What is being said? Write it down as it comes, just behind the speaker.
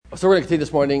So we're going to continue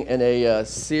this morning in a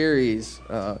series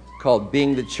called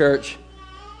Being the Church,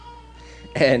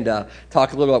 and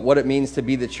talk a little about what it means to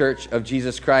be the church of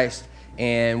Jesus Christ.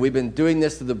 And we've been doing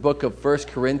this through the book of 1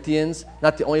 Corinthians.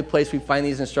 Not the only place we find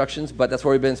these instructions, but that's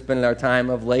where we've been spending our time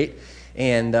of late.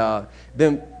 And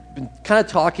been kind of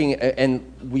talking, and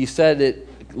we said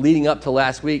it leading up to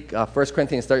last week, 1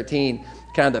 Corinthians 13,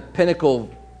 kind of the pinnacle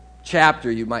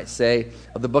chapter, you might say,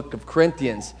 of the book of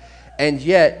Corinthians. And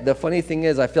yet, the funny thing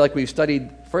is, I feel like we've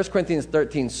studied 1 Corinthians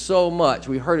 13 so much,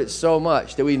 we heard it so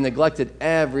much, that we've neglected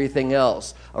everything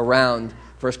else around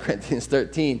 1 Corinthians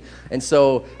 13. And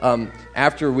so,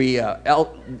 after we,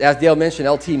 as Dale mentioned,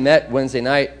 LT met Wednesday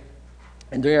night,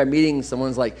 and during our meeting,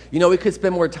 someone's like, we could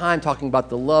spend more time talking about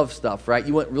the love stuff, right?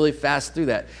 You went really fast through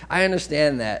that. I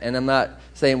understand that, and I'm not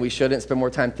saying we shouldn't spend more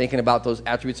time thinking about those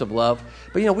attributes of love.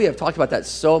 But, we have talked about that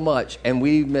so much, and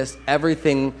we missed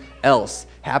everything else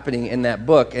happening in that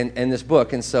book, and in this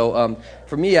book. And so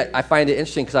for me, I find it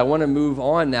interesting because I want to move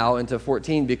on now into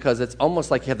 14 because it's almost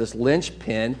like you have this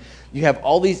linchpin. You have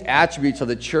all these attributes of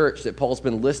the church that Paul's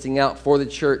been listing out for the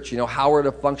church, how we're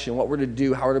to function, what we're to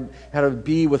do, how to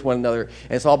be with one another.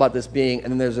 And it's all about this being.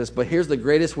 And then there's this, but here's the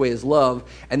greatest way is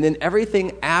love. And then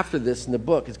everything after this in the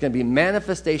book is going to be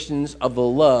manifestations of the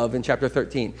love in chapter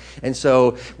 13. And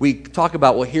so we talk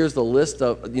about, well, here's the list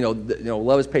of,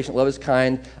 love is patient, love is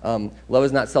kind, love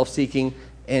is not self-seeking.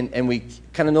 And we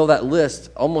kind of know that list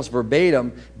almost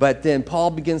verbatim, but then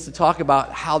Paul begins to talk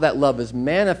about how that love is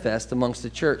manifest amongst the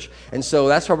church. And so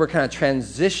that's why we're kind of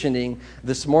transitioning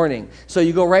this morning. So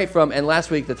you go right from, and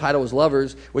last week the title was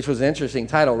Lovers, which was an interesting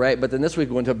title, right? But then this week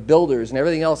we went to Builders, and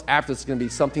everything else after it's going to be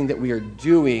something that we are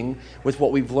doing with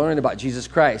what we've learned about Jesus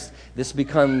Christ. This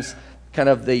becomes kind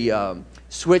of the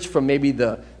switch from maybe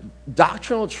the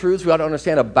doctrinal truths we ought to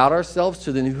understand about ourselves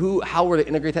to then how we're to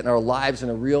integrate that in our lives in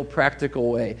a real practical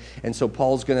way. And so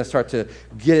Paul's going to start to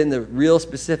get into real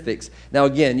specifics. Now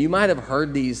again, you might have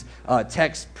heard these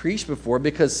texts preached before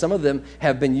because some of them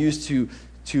have been used to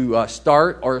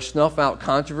start or snuff out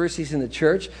controversies in the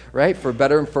church, right? For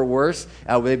better and for worse.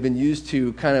 They've been used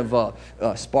to kind of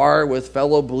spar with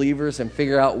fellow believers and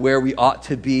figure out where we ought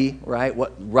to be, right?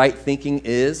 What right thinking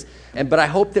is. But I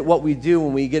hope that what we do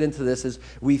when we get into this is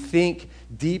we think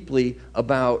deeply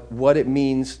about what it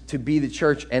means to be the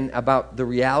church and about the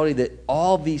reality that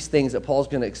all these things that Paul's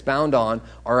going to expound on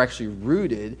are actually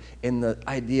rooted in the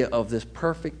idea of this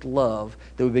perfect love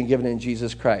that we've been given in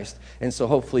Jesus Christ. And so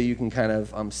hopefully you can kind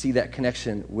of see that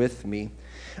connection with me.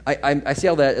 I see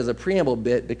all that as a preamble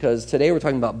bit because today we're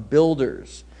talking about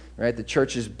builders. Right, the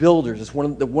church is builders. It's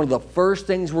one of the first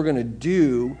things we're going to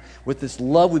do with this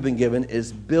love we've been given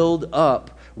is build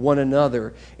up one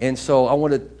another. And so I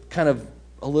want to kind of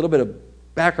a little bit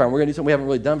of background. We're going to do something we haven't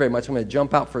really done very much. I'm going to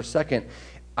jump out for a second.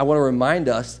 I want to remind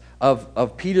us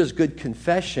of Peter's good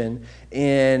confession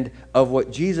and of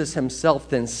what Jesus himself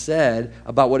then said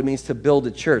about what it means to build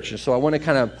a church. And so I want to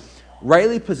kind of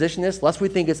rightly position this, lest we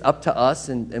think it's up to us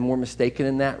and we're mistaken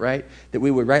in that, right? That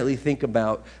we would rightly think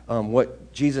about what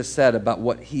Jesus said about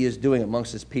what he is doing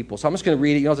amongst his people. So I'm just going to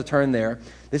read it. You don't have to turn there.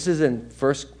 This is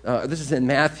in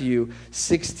Matthew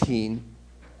 16,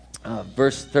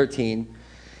 verse 13.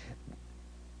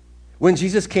 When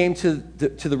Jesus came to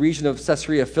the region of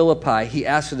Caesarea Philippi, he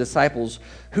asked the disciples,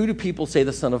 "Who do people say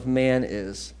the Son of Man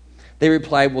is?" They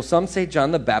replied, "Well, some say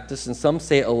John the Baptist, and some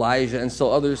say Elijah, and so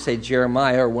others say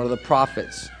Jeremiah or one of the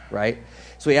prophets," right?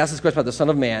 So he asked this question about the Son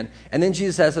of Man, and then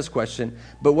Jesus asked this question,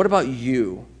 "But what about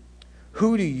you?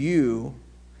 Who do you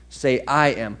say I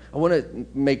am?" I want to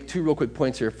make two real quick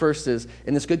points here. First is,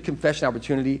 in this good confession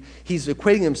opportunity, he's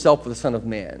equating himself with the Son of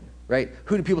Man, right?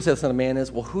 Who do people say the Son of Man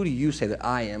is? Well, who do you say that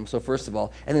I am? So first of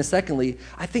all. And then secondly,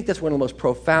 I think that's one of the most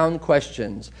profound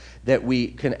questions that we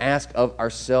can ask of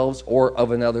ourselves or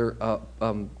of another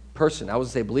person. I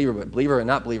wouldn't say believer, but believer and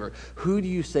not believer. Who do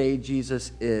you say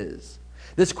Jesus is?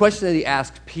 This question that he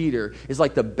asked Peter is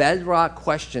like the bedrock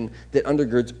question that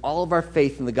undergirds all of our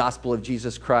faith in the gospel of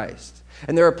Jesus Christ.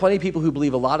 And there are plenty of people who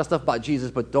believe a lot of stuff about Jesus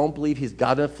but don't believe he's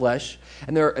God in the flesh.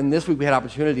 And this week we had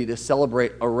opportunity to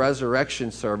celebrate a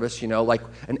resurrection service, like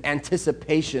an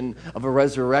anticipation of a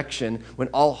resurrection when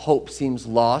all hope seems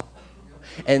lost.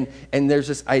 And there's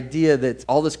this idea that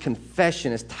all this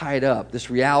confession is tied up. This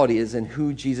reality is in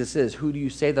who Jesus is. Who do you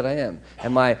say that I am?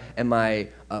 Am I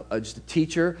just a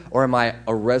teacher, or am I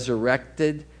a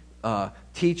resurrected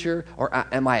teacher, or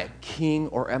am I a king,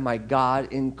 or am I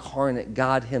God incarnate,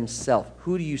 God himself?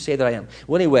 Who do you say that I am?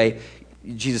 Well, anyway,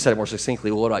 Jesus said it more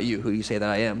succinctly. Well, what about you? Who do you say that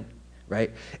I am?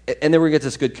 Right? And then we get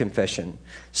this good confession.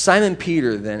 Simon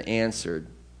Peter then answered,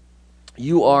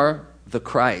 "You are the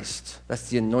Christ. That's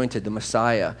the anointed, the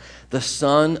Messiah, the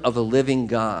Son of the living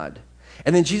God.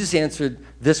 And then Jesus answered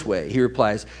this way. He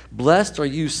replies, "Blessed are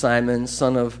you, Simon,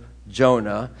 son of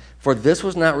Jonah, for this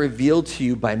was not revealed to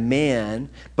you by man,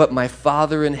 but my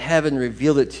Father in heaven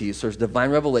revealed it to you." So there's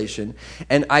divine revelation.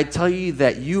 "And I tell you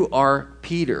that you are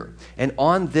Peter, and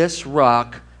on this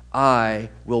rock I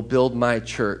will build my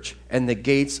church, and the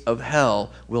gates of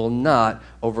hell will not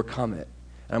overcome it."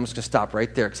 And I'm just going to stop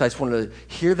right there because I just want to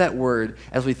hear that word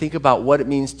as we think about what it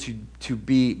means to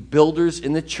be builders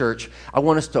in the church. I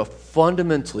want us to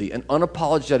fundamentally and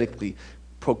unapologetically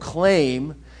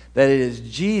proclaim that it is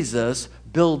Jesus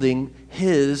building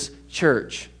his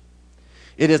church.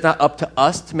 It is not up to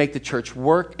us to make the church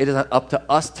work. It is not up to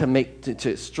us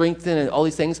to strengthen and all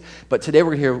these things. But today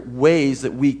we're going to hear ways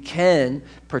that we can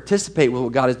participate with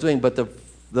what God is doing. But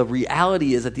the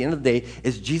reality is, at the end of the day,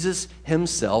 is Jesus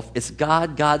himself. It's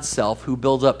God's self who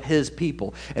builds up his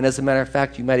people. And as a matter of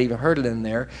fact, you might have even heard it in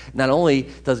there. Not only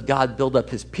does God build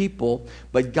up his people,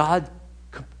 but God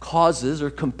causes or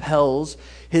compels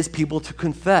his people to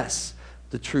confess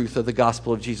the truth of the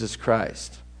gospel of Jesus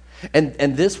Christ.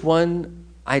 And this one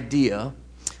idea,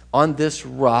 on this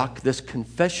rock, this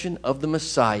confession of the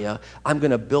Messiah, I'm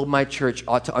going to build my church,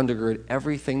 ought to undergird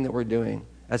everything that we're doing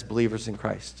as believers in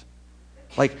Christ.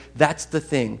 Like, that's the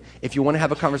thing. If you want to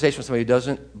have a conversation with somebody who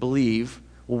doesn't believe,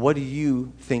 well, what do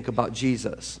you think about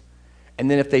Jesus? And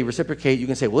then if they reciprocate, you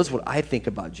can say, well, this is what I think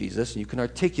about Jesus, and you can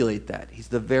articulate that. He's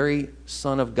the very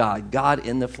Son of God, God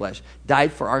in the flesh,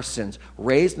 died for our sins,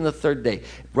 raised on the third day,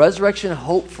 resurrection,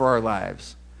 hope for our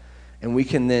lives. And we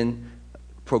can then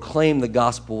proclaim the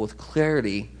gospel with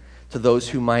clarity to those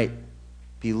who might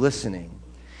be listening.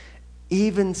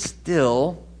 Even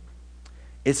still,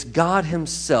 it's God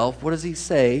himself. What does he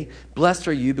say? "Blessed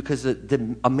are you, because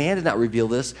a man did not reveal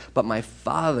this, but my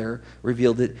Father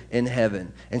revealed it in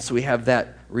heaven." And so we have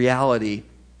that reality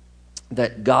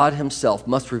that God himself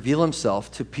must reveal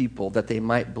himself to people that they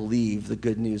might believe the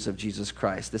good news of Jesus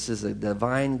Christ. This is a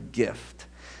divine gift.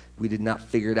 We did not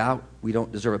figure it out. We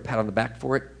don't deserve a pat on the back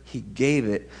for it. He gave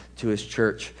it to his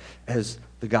church as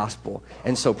the gospel.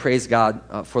 And so praise God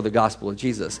for the gospel of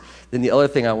Jesus. Then the other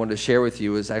thing I wanted to share with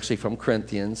you is actually from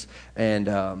Corinthians. And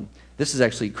this is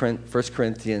actually 1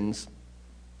 Corinthians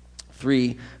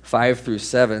 3, 5 through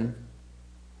 7.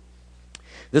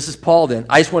 This is Paul then.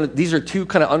 These are two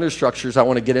kind of understructures I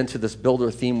want to get into this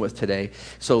builder theme with today.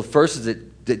 So first is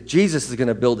that Jesus is going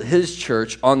to build his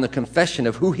church on the confession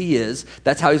of who he is.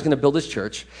 That's how he's going to build his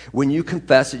church. When you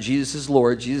confess that Jesus is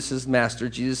Lord, Jesus is Master,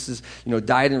 Jesus is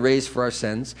died and raised for our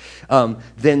sins,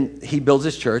 then he builds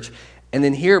his church. And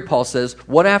then here Paul says,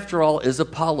 what after all is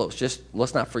Apollos? Just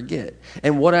let's not forget.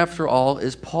 And what after all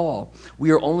is Paul?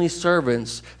 We are only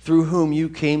servants through whom you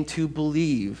came to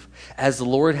believe, as the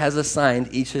Lord has assigned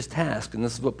each his task. And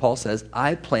this is what Paul says,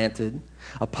 I planted,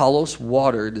 Apollos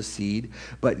watered the seed,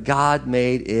 but God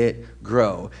made it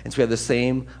grow. And so we have the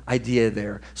same idea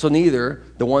there. So neither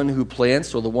the one who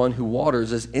plants or the one who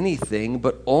waters is anything,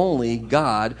 but only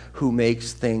God who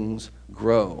makes things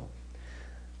grow.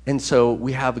 And so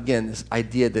we have, again, this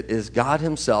idea that it is God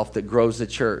himself that grows the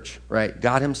church, right?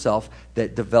 God himself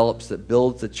that develops, that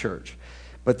builds the church.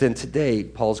 But then today,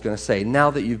 Paul's going to say, now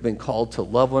that you've been called to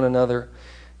love one another,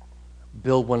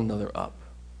 build one another up.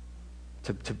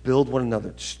 To build one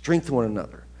another, to strengthen one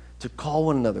another, to call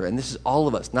one another. And this is all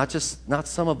of us, not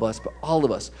some of us, but all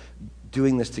of us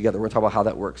doing this together. We're going to talk about how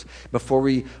that works. Before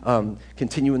we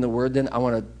continue in the Word, then, I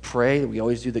want to pray, we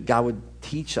always do, that God would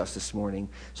teach us this morning.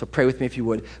 So pray with me if you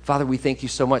would. Father, we thank you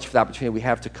so much for the opportunity we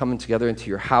have to come in together into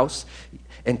your house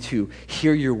and to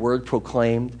hear your word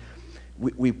proclaimed.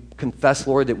 We confess,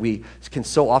 Lord, that we can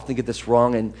so often get this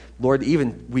wrong. And Lord,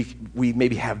 even we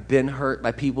maybe have been hurt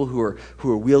by people who are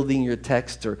wielding your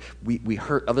text, or we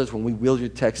hurt others when we wield your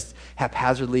text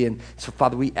haphazardly. And so,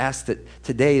 Father, we ask that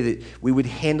today that we would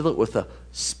handle it with a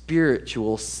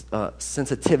spiritual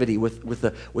sensitivity,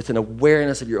 with an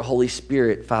awareness of your Holy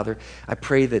Spirit, Father. I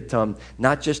pray that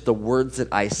not just the words that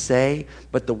I say,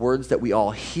 but the words that we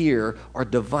all hear are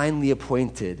divinely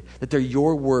appointed, that they're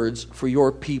your words for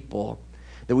your people,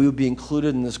 that we would be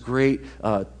included in this great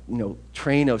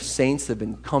train of saints that have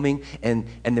been coming, and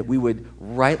that we would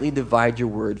rightly divide your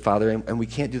word, Father, and we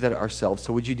can't do that ourselves.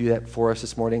 So would you do that for us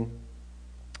this morning?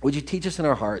 Would you teach us in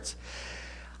our hearts?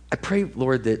 I pray,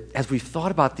 Lord, that as we've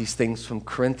thought about these things from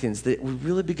Corinthians, that we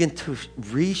really begin to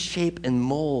reshape and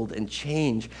mold and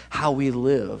change how we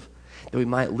live, that we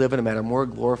might live in a manner more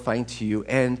glorifying to you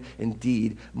and,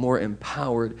 indeed, more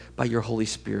empowered by your Holy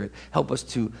Spirit. Help us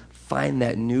to find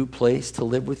that new place to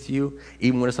live with you,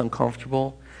 even when it's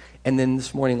uncomfortable. And then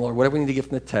this morning, Lord, whatever we need to get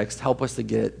from the text, help us to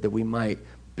get it, that we might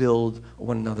build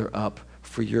one another up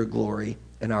for your glory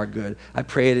and our good. I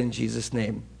pray it in Jesus'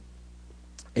 name.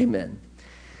 Amen.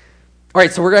 All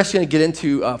right, so we're actually going to get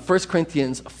into 1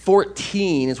 Corinthians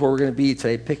 14 is where we're going to be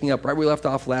today, picking up right where we left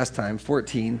off last time,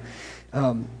 14.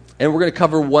 And we're going to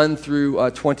cover 1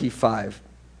 through 25.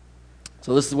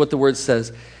 So this is what the word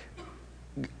says.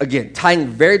 Again, tying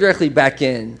very directly back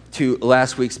in to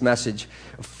last week's message.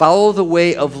 Follow the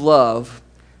way of love.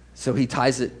 So he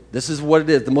ties it. This is what it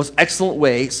is, the most excellent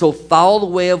way. So follow the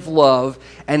way of love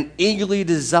and eagerly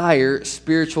desire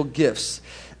spiritual gifts,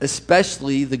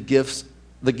 especially the gift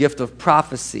of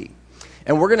prophecy.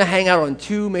 And we're going to hang out on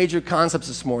two major concepts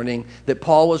this morning that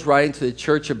Paul was writing to the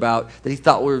church about that he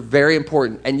thought were very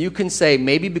important. And you can say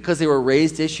maybe because they were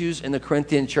raised issues in the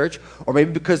Corinthian church, or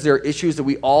maybe because they're issues that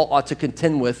we all ought to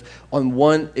contend with on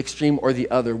one extreme or the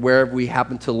other, wherever we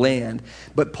happen to land.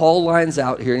 But Paul lines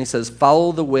out here and he says,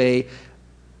 follow the way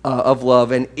of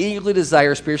love and eagerly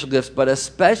desire spiritual gifts, but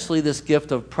especially this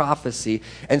gift of prophecy.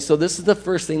 And so this is the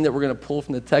first thing that we're going to pull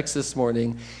from the text this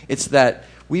morning. It's that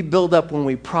we build up when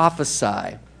we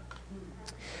prophesy.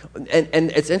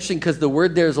 And it's interesting because the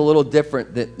word there is a little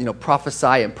different than,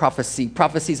 prophesy and prophecy.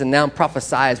 Prophecy is a noun,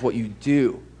 prophesy is what you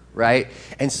do, right?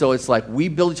 And so it's like we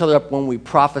build each other up when we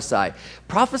prophesy.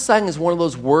 Prophesying is one of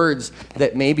those words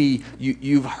that maybe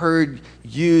you've heard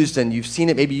used and you've seen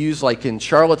it maybe used like in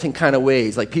charlatan kind of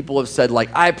ways. Like people have said like,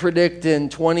 I predict in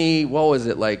 2000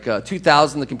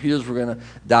 the computers were going to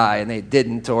die and they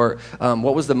didn't. Or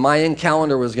what was the Mayan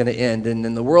calendar was going to end and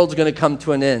then the world's going to come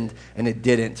to an end and it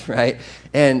didn't, right?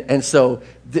 And so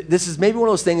this is maybe one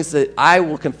of those things that I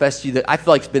will confess to you that I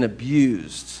feel like it's been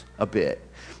abused a bit.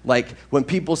 Like when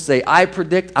people say, I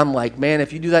predict, I'm like, man,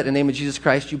 if you do that in the name of Jesus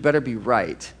Christ, you better be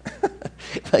right.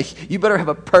 Like you better have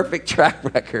a perfect track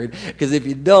record because if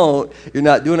you don't, you're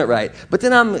not doing it right. But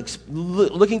then I'm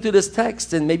looking through this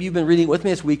text and maybe you've been reading it with me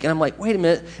this week and I'm like, wait a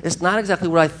minute, it's not exactly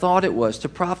what I thought it was to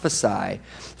prophesy.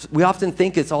 We often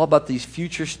think it's all about these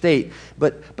future state,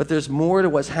 but there's more to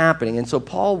what's happening. And so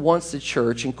Paul wants the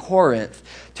church in Corinth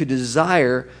to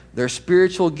desire their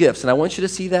spiritual gifts. And I want you to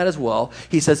see that as well.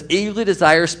 He says, eagerly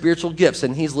desire spiritual gifts.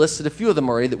 And he's listed a few of them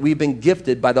already that we've been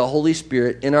gifted by the Holy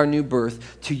Spirit in our new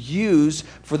birth to use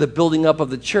for the building up of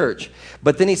the church.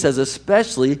 But then he says,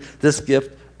 especially this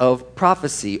gift of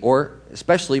prophecy, or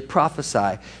especially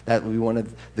prophesy. That would be one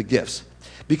of the gifts.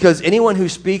 Because anyone who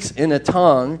speaks in a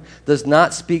tongue does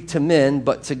not speak to men,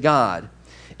 but to God.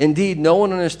 Indeed, no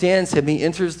one understands him. He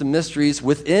enters the mysteries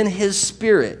within his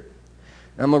spirit.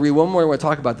 I'm going to read one more when I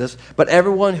talk about this. But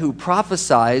everyone who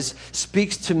prophesies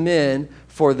speaks to men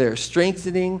for their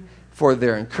strengthening, for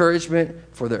their encouragement,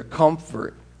 for their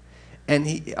comfort. And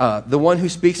the one who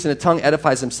speaks in a tongue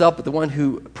edifies himself, but the one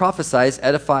who prophesies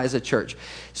edifies a church.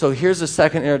 So here's a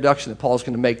second introduction that Paul's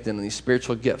going to make then in these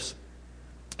spiritual gifts.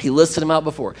 He listed them out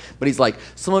before, but he's like,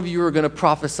 some of you are going to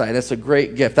prophesy. That's a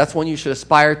great gift. That's one you should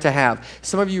aspire to have.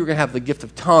 Some of you are going to have the gift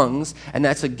of tongues, and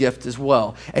that's a gift as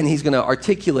well. And he's going to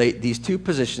articulate these two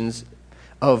positions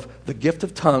of the gift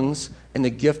of tongues and the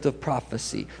gift of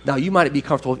prophecy. Now, you might be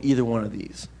comfortable with either one of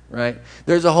these, right?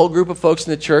 There's a whole group of folks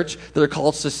in the church that are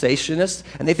called cessationists,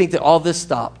 and they think that all this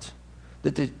stopped,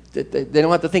 that they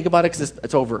don't have to think about it because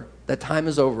it's over. That time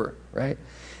is over, right?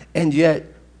 And yet,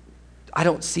 I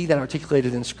don't see that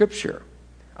articulated in Scripture.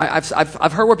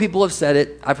 I've heard where people have said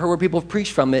it. I've heard where people have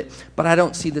preached from it, but I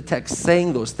don't see the text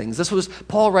saying those things. This was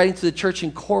Paul writing to the church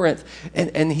in Corinth,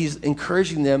 and he's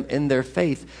encouraging them in their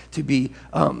faith to be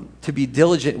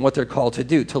diligent in what they're called to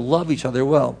do, to love each other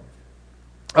well.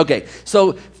 Okay,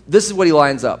 so this is what he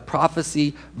lines up,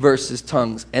 prophecy versus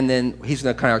tongues, and then he's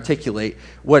going to kind of articulate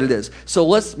what it is. So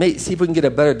let's see if we can get a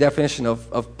better definition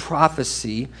of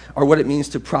prophecy, or what it means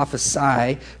to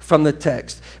prophesy from the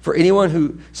text. For anyone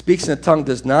who speaks in a tongue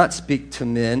does not speak to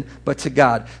men, but to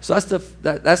God. So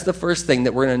that's the first thing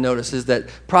that we're going to notice, is that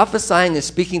prophesying is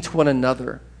speaking to one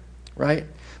another, right?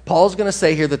 Paul's going to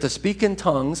say here that to speak in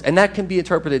tongues, and that can be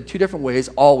interpreted two different ways,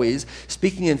 always,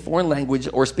 speaking in foreign language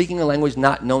or speaking a language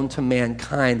not known to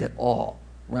mankind at all,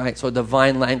 right? So a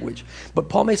divine language. But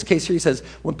Paul makes a case here. He says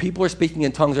when people are speaking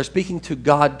in tongues, they're speaking to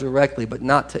God directly, but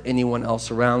not to anyone else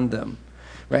around them,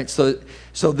 right? So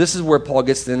this is where Paul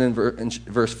gets in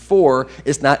verse 4.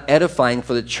 It's not edifying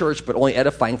for the church, but only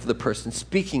edifying for the person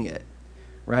speaking it.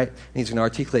 Right? And he's going to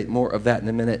articulate more of that in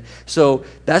a minute. So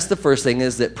that's the first thing,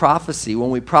 is that prophecy, when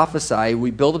we prophesy,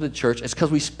 we build up the church, it's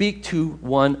because we speak to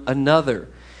one another.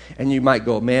 And you might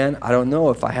go, man, I don't know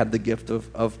if I have the gift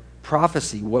of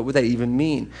prophecy. What would that even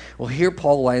mean? Well, here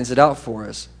Paul lines it out for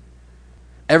us.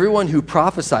 Everyone who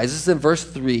prophesies, this is in verse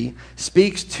 3,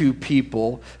 speaks to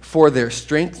people for their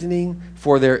strengthening,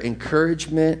 for their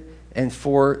encouragement, and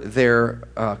for their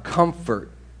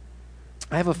comfort.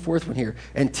 I have a fourth one here,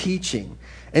 and teaching.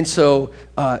 And so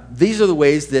these are the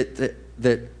ways that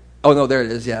oh no, there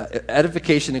it is, yeah.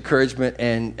 Edification, encouragement,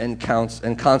 and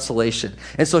consolation.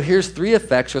 And so here's three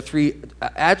effects or three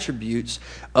attributes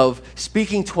of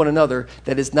speaking to one another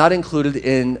that is not included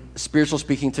in spiritual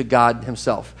speaking to God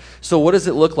himself. So what does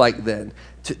it look like then?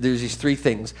 There's these three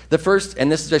things. The first,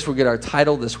 and this is actually where we get our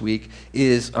title this week,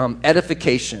 is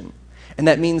edification. And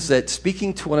that means that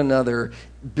speaking to one another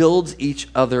builds each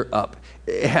other up.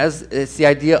 It's the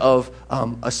idea of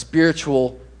a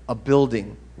spiritual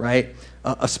building, right?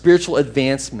 A spiritual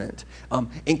advancement.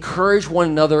 Encourage one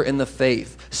another in the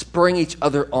faith, spurring each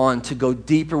other on to go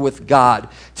deeper with God,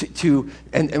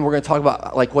 and we're going to talk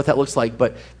about like what that looks like,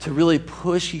 but to really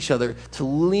push each other to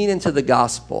lean into the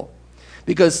gospel.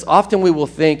 Because often we will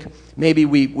think maybe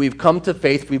we've come to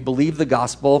faith, we believe the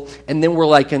gospel, and then we're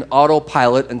like an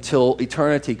autopilot until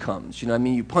eternity comes. You know what I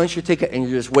mean? You punch your ticket and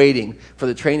you're just waiting for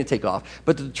the train to take off.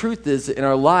 But the truth is that in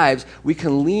our lives, we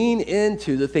can lean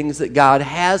into the things that God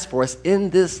has for us in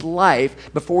this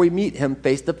life before we meet him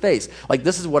face to face. Like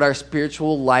this is what our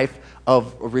spiritual life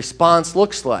of response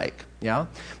looks like. Yeah,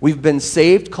 we've been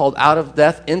saved, called out of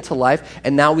death into life,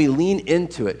 and now we lean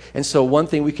into it. And so one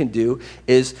thing we can do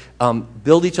is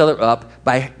build each other up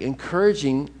by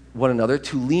encouraging one another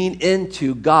to lean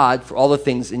into God for all the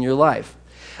things in your life.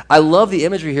 I love the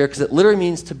imagery here because it literally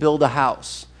means to build a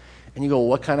house. And you go, well,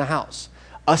 what kind of house?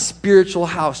 A spiritual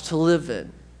house to live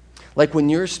in. Like when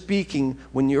you're speaking,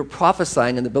 when you're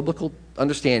prophesying in the biblical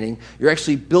understanding, you're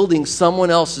actually building someone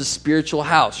else's spiritual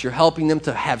house. You're helping them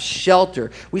to have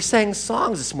shelter. We sang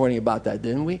songs this morning about that,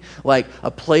 didn't we? Like a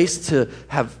place to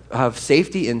have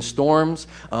safety in storms,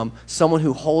 someone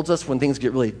who holds us when things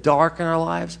get really dark in our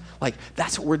lives. Like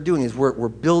that's what we're doing, is we're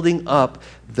building up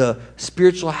the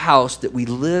spiritual house that we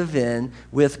live in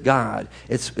with God.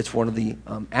 It's one of the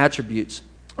attributes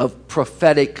of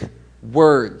prophetic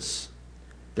words.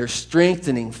 They're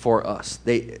strengthening for us.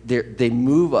 They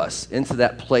move us into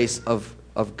that place of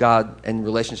God and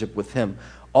relationship with him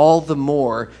all the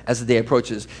more as the day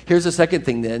approaches. Here's the second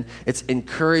thing then. It's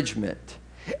encouragement.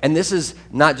 And this is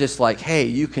not just like, hey,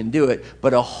 you can do it,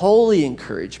 but a holy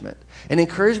encouragement. An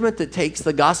encouragement that takes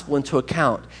the gospel into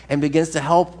account and begins to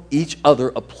help each other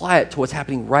apply it to what's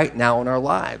happening right now in our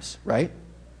lives, right?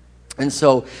 And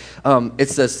so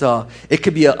it's this, it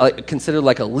could be considered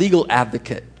like a legal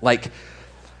advocate, like,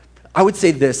 I would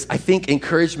say this, I think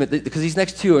encouragement, because these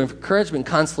next two, encouragement and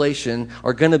consolation,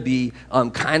 are going to be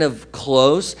kind of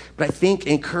close, but I think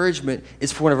encouragement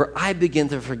is for whenever I begin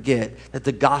to forget that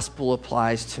the gospel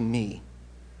applies to me.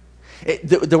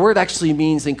 The word actually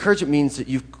means, encouragement means that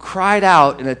you've cried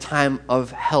out in a time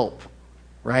of help,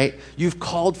 right? You've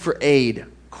called for aid.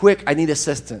 Quick, I need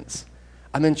assistance.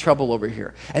 I'm in trouble over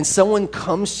here. And someone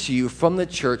comes to you from the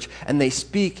church and they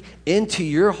speak into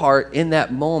your heart in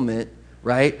that moment,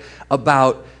 right,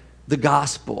 about the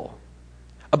gospel,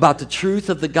 about the truth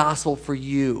of the gospel for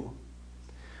you,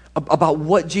 about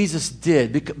what Jesus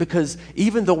did. Because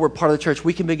even though we're part of the church,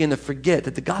 we can begin to forget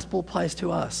that the gospel applies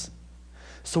to us.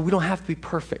 So we don't have to be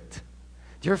perfect.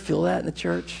 Do you ever feel that in the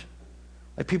church?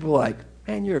 Like people are like,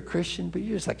 man, you're a Christian, but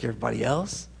you're just like everybody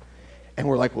else. And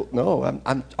we're like, well, no,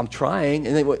 I'm trying.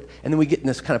 And then we get in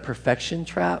this kind of perfection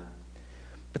trap.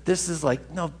 But this is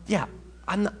like, no, yeah,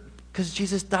 I'm not. Because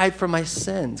Jesus died for my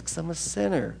sins, because I'm a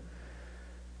sinner.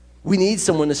 We need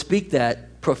someone to speak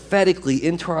that prophetically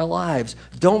into our lives.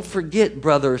 Don't forget,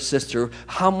 brother or sister,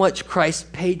 how much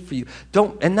Christ paid for you.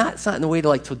 And that's not in a way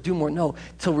to do more, no,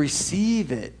 to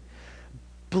receive it.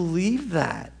 Believe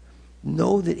that.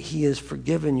 Know that he has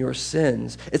forgiven your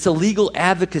sins. It's a legal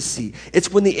advocacy.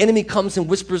 It's when the enemy comes and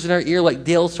whispers in our ear like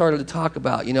Dale started to talk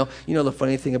about. You know the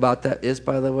funny thing about that is,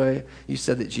 by the way, you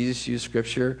said that Jesus used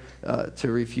Scripture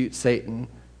to refute Satan.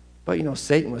 But,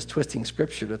 Satan was twisting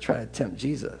Scripture to try to tempt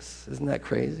Jesus. Isn't that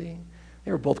crazy?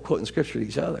 They were both quoting Scripture to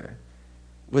each other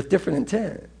with different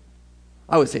intent.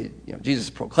 I would say, Jesus is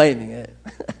proclaiming it.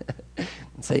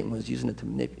 And Satan was using it to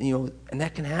manipulate, and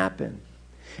that can happen.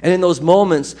 And in those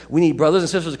moments, we need brothers and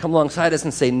sisters to come alongside us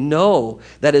and say, no,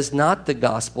 that is not the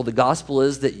gospel. The gospel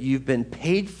is that you've been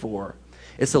paid for.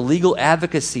 It's a legal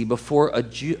advocacy before a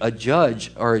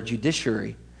judge or a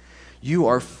judiciary. You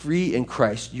are free in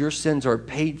Christ. Your sins are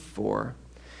paid for.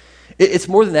 It's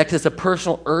more than that, because it's a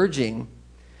personal urging.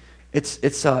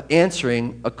 It's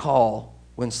answering a call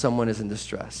when someone is in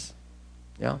distress.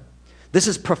 Yeah, this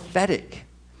is prophetic.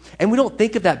 And we don't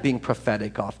think of that being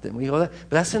prophetic often. We go, but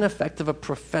that's an effect of a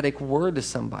prophetic word to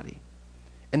somebody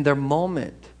in their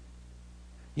moment.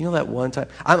 You know that one time?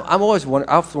 I often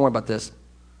wonder about this.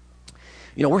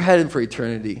 We're heading for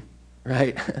eternity,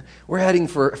 right? We're heading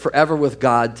for forever with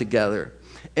God together.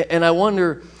 And I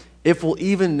wonder if we'll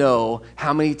even know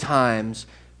how many times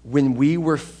when we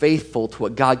were faithful to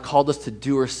what God called us to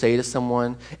do or say to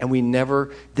someone, and we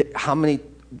never, how many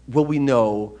will we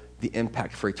know the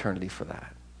impact for eternity for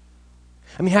that?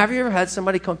 I mean, have you ever had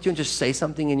somebody come to you and just say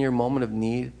something in your moment of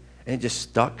need, and it just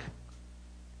stuck?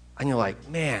 And you're like,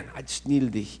 man, I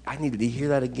needed to hear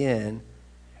that again.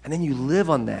 And then you live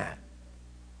on that.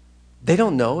 They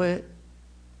don't know it.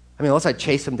 I mean, unless I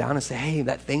chase them down and say, hey,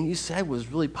 that thing you said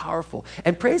was really powerful.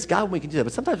 And praise God when we can do that.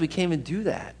 But sometimes we can't even do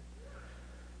that.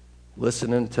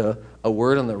 Listening to a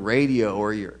word on the radio,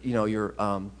 or you're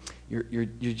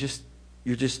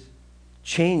just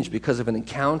changed because of an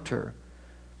encounter.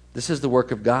 This is the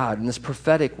work of God, and this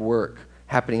prophetic work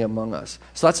happening among us.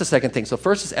 So that's the second thing. So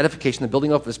first is edification, the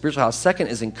building up of the spiritual house. Second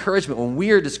is encouragement when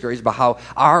we are discouraged by how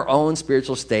our own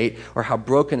spiritual state or how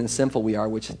broken and sinful we are,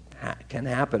 which can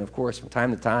happen, of course, from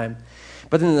time to time.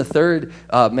 But then the third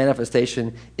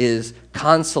manifestation is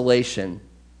consolation.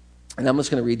 And I'm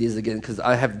just going to read these again because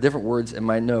I have different words in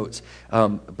my notes.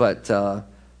 But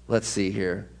let's see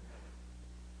here.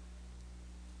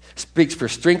 Speaks for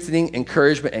strengthening,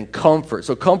 encouragement, and comfort.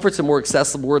 So comfort's a more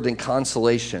accessible word than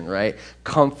consolation, right?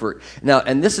 Comfort. Now,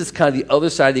 and this is kind of the other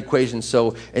side of the equation.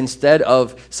 So instead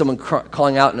of someone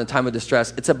calling out in a time of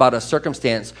distress, it's about a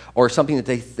circumstance or something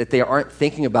that they aren't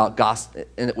thinking about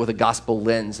with a gospel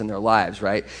lens in their lives,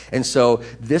 right? And so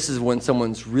this is when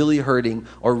someone's really hurting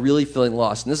or really feeling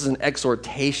lost. And this is an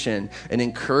exhortation, an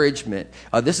encouragement.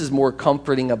 This is more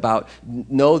comforting about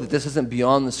know that this isn't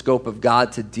beyond the scope of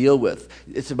God to deal with.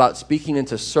 It's about speaking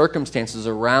into circumstances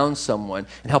around someone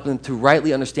and helping them to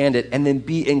rightly understand it and then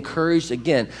be encouraged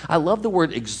again. I love the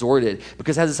word exhorted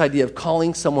because it has this idea of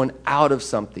calling someone out of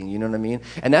something, you know what I mean?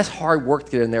 And that's hard work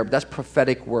to get in there, but that's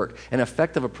prophetic work. An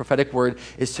effect of a prophetic word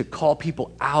is to call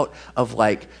people out of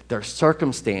like their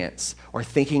circumstance or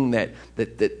thinking that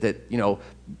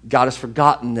God has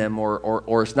forgotten them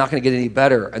or it's not going to get any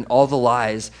better, and all the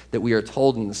lies that we are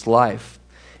told in this life.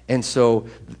 And so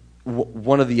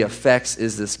one of the effects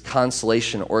is this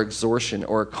consolation or exhortation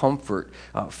or comfort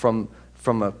from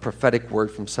a prophetic word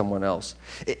from someone else.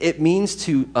 It means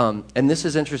to, and this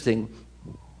is interesting,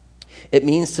 it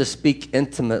means to speak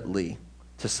intimately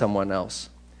to someone else.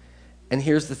 And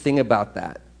here's the thing about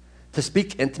that. To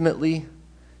speak intimately,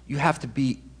 you have to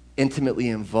be intimately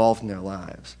involved in their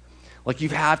lives. Like you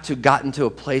have to gotten to a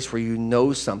place where you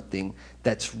know something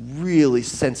that's really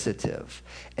sensitive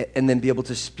and then be able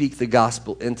to speak the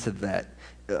gospel into that.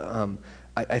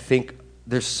 I think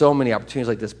there's so many opportunities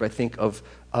like this, but I think of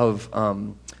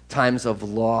times of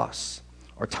loss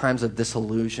or times of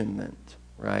disillusionment,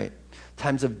 right?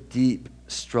 Times of deep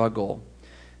struggle.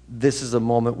 This is a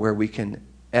moment where we can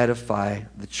edify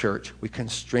the church. We can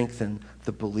strengthen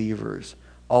the believers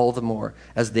all the more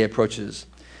as the day approaches.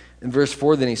 In verse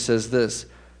 4, then he says this,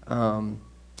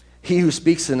 he who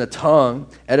speaks in a tongue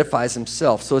edifies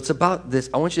himself. So it's about this.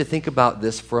 I want you to think about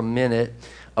this for a minute,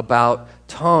 about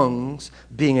tongues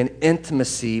being an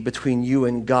intimacy between you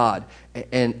and God.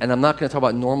 And I'm not going to talk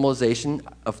about normalization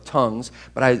of tongues,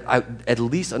 but I at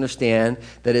least understand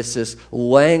that it's this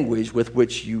language with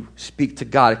which you speak to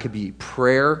God. It could be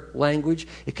prayer language.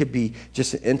 It could be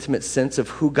just an intimate sense of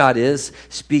who God is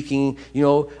speaking. I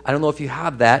don't know if you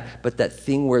have that, but that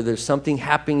thing where there's something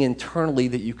happening internally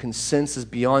that you can sense is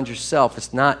beyond yourself.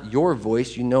 It's not your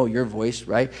voice. You know your voice,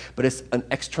 right? But it's an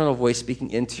external voice speaking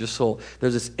into your soul.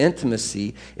 There's this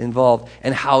intimacy involved,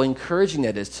 and how encouraging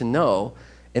that is to know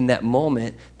in that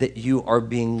moment that you are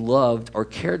being loved or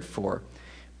cared for,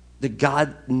 that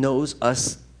God knows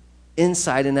us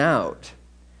inside and out.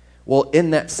 Well, in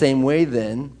that same way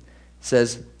then, it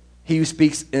says, he who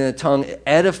speaks in a tongue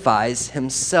edifies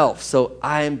himself. So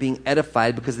I am being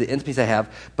edified because of the intimacy I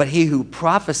have, but he who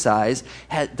prophesies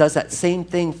does that same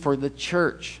thing for the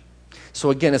church. So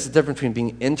again, it's the difference between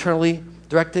being internally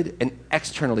directed and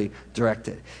externally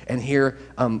directed. And here,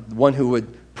 one who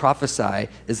would prophesy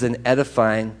is then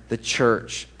edifying the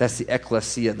church. That's the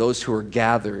ecclesia, those who are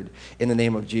gathered in the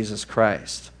name of Jesus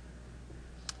Christ.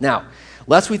 Now,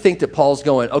 lest we think that Paul's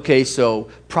going, okay, so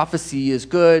prophecy is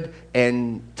good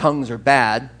and tongues are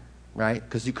bad, right?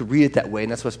 Because you could read it that way,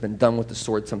 and that's what's been done with the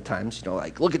sword sometimes.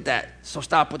 Like, look at that. So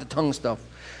stop with the tongue stuff.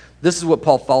 This is what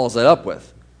Paul follows that up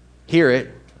with. Hear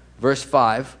it, verse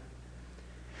 5.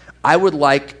 I would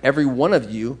like every one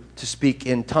of you to speak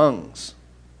in tongues.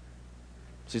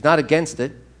 So he's not against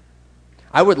it.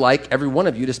 I would like every one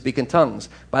of you to speak in tongues.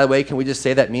 By the way, can we just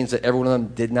say that means that every one of them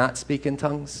did not speak in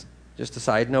tongues? Just a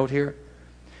side note here.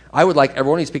 I would like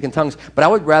everyone to speak in tongues, but I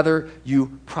would rather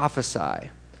you prophesy.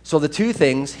 So the two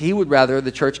things, he would rather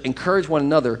the church encourage one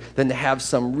another than to have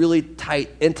some really tight,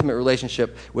 intimate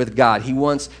relationship with God. He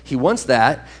wants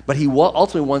that, but he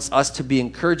ultimately wants us to be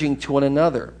encouraging to one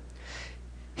another.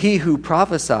 He who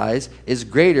prophesies is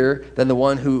greater than the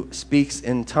one who speaks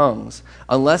in tongues,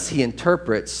 unless he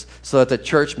interprets so that the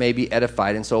church may be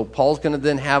edified. And so Paul's going to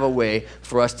then have a way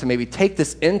for us to maybe take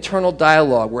this internal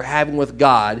dialogue we're having with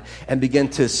God and begin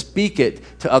to speak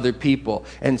it to other people.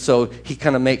 And so he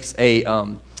kind of makes a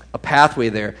pathway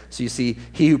there. So you see,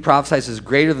 he who prophesies is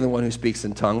greater than the one who speaks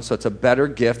in tongues. So it's a better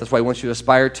gift. That's why he wants you to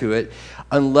aspire to it.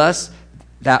 Unless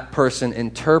that person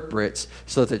interprets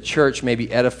so that the church may be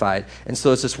edified. And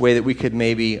so it's this way that we could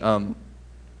maybe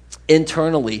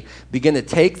internally begin to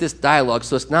take this dialogue.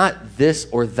 So it's not this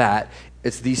or that.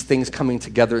 It's these things coming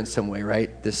together in some way,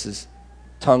 right? This is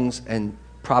tongues and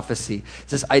prophecy.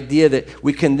 It's this idea that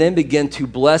we can then begin to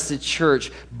bless the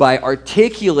church by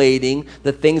articulating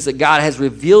the things that God has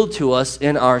revealed to us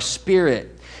in our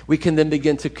spirit. We can then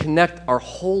begin to connect our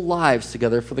whole lives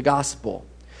together for the gospel.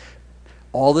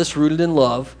 All this rooted in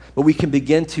love, but we can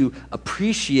begin to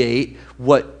appreciate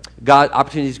what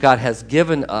opportunities God has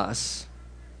given us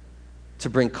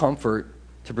to bring comfort,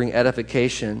 to bring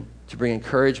edification, to bring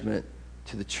encouragement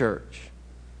to the church.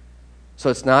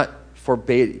 So it's not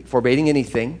forbidding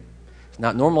anything. It's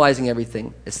not normalizing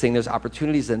everything. It's saying there's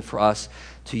opportunities then for us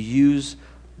to use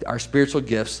our spiritual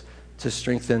gifts to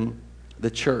strengthen the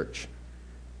church.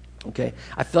 Okay?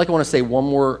 I feel like I want to say one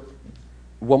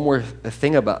more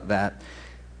thing about that.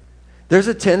 There's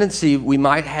a tendency we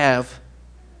might have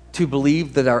to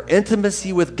believe that our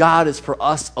intimacy with God is for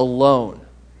us alone.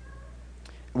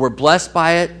 We're blessed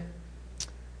by it,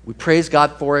 we praise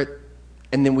God for it,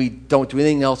 and then we don't do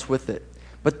anything else with it.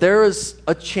 But there is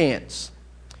a chance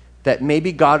that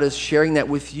maybe God is sharing that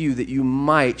with you, that you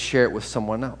might share it with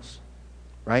someone else,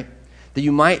 right? That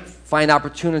you might find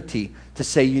opportunity to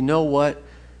say, you know what?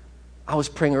 I was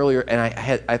praying earlier,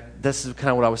 and this is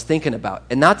kind of what I was thinking about.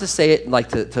 And not to say it like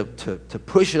to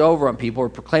push it over on people or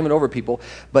proclaim it over people,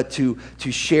 but to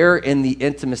share in the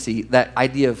intimacy, that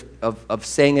idea of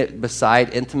saying it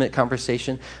beside intimate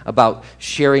conversation, about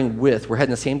sharing with. We're heading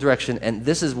the same direction, and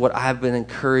this is what I've been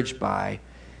encouraged by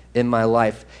in my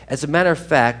life. As a matter of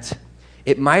fact,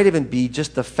 it might even be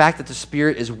just the fact that the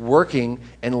Spirit is working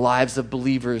in lives of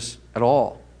believers at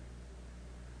all.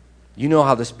 You know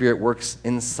how the Spirit works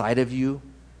inside of you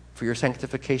for your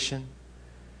sanctification.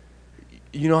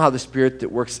 You know how the Spirit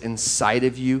that works inside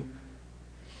of you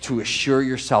to assure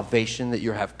your salvation, that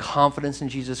you have confidence in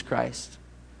Jesus Christ.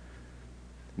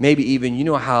 Maybe even you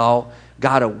know how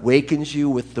God awakens you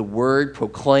with the word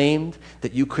proclaimed,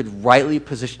 that you could rightly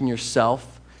position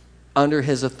yourself under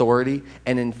his authority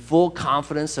and in full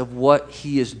confidence of what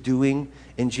he is doing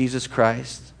in Jesus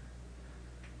Christ.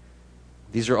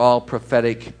 These are all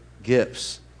prophetic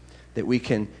gifts that we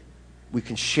can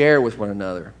share with one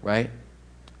another, right?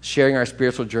 Sharing our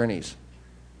spiritual journeys.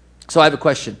 So I have a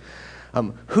question.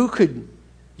 Who could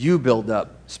you build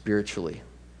up spiritually?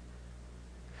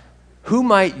 Who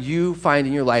might you find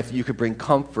in your life that you could bring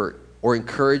comfort or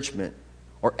encouragement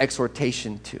or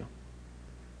exhortation to?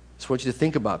 Just want you to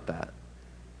think about that.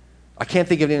 I can't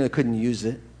think of anyone that couldn't use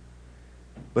it.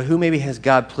 But who maybe has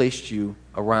God placed you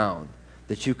around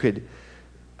that you could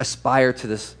aspire to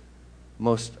this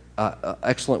most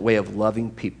excellent way of loving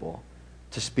people,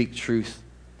 to speak truth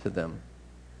to them?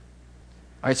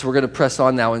 All right, so we're going to press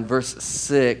on now. In verse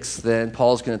 6, then,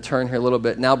 Paul's going to turn here a little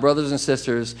bit. Now, brothers and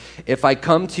sisters, if I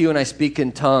come to you and I speak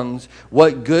in tongues,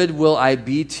 what good will I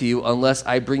be to you unless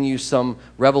I bring you some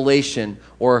revelation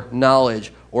or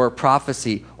knowledge or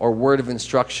prophecy or word of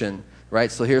instruction?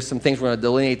 Right, so here's some things. We're going to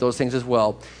delineate those things as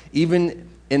well. Even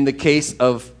in the case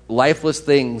of lifeless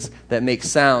things that make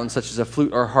sound, such as a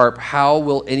flute or harp, how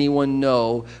will anyone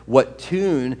know what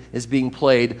tune is being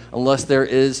played unless there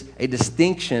is a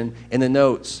distinction in the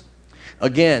notes?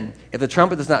 Again, if the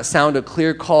trumpet does not sound a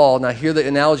clear call, now hear the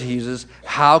analogy he uses,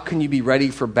 how can you be ready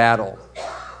for battle?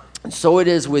 And so it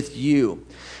is with you.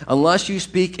 Unless you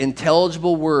speak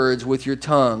intelligible words with your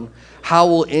tongue, how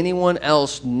will anyone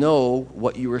else know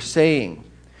what you are saying?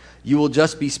 You will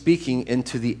just be speaking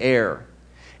into the air.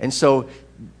 And so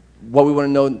what we want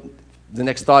to know, the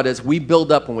next thought is, we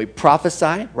build up when we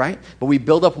prophesy, right? But we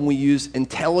build up when we use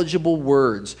intelligible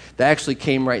words. That actually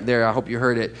came right there. I hope you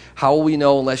heard it. How will we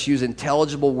know unless you use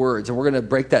intelligible words? And we're going to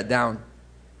break that down.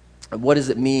 What does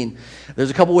it mean? There's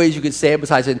a couple ways you could say it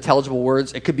besides intelligible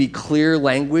words. It could be clear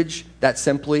language, that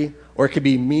simply, or it could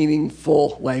be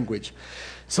meaningful language.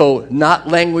 So not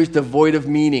language devoid of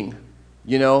meaning,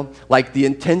 like the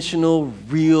intentional,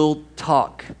 real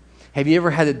talk. Have you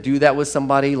ever had to do that with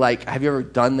somebody? Like, have you ever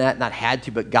done that? Not had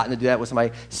to, but gotten to do that with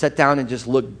somebody? Sit down and just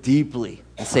look deeply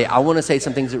and say, I want to say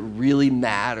some things that really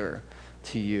matter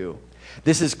to you.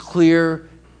 This is clear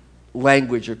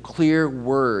language or clear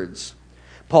words.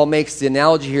 Paul makes the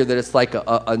analogy here that it's like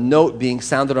a note being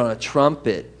sounded on a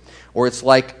trumpet, or it's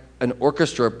like an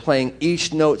orchestra playing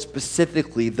each note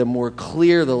specifically. The more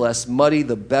clear, the less muddy,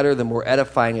 the better, the more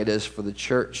edifying it is for the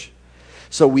church.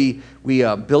 So we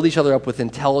build each other up with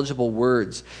intelligible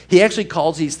words. He actually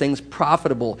calls these things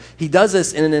profitable. He does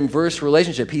this in an inverse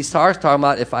relationship. He starts talking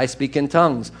about, if I speak in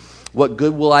tongues, what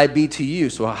good will I be to you?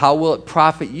 So how will it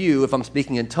profit you if I'm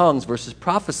speaking in tongues versus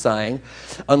prophesying,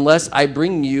 unless I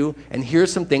bring you, and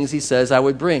here's some things he says I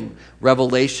would bring: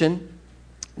 revelation,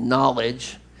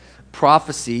 knowledge,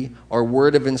 prophecy, or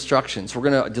word of instruction. So we're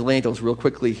going to delineate those real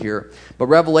quickly here. But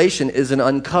revelation is an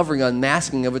uncovering,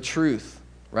 unmasking of a truth.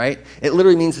 Right? It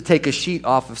literally means to take a sheet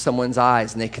off of someone's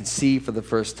eyes and they can see for the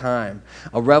first time.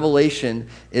 A revelation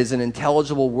is an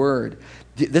intelligible word.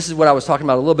 This is what I was talking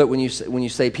about a little bit when we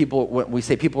say people are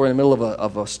in the middle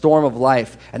of a storm of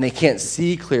life and they can't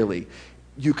see clearly.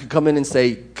 You can come in and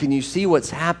say, can you see what's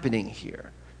happening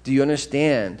here? Do you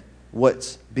understand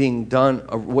what's being done,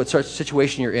 what sort of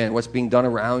situation you're in, what's being done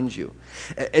around you?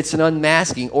 It's an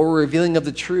unmasking or a revealing of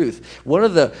the truth. One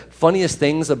of the funniest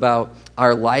things about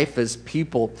our life as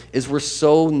people is we're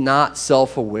so not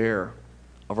self-aware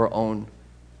of our own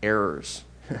errors,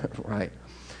 right?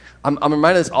 I'm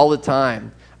reminded of this all the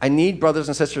time. I need brothers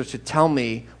and sisters to tell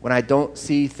me when I don't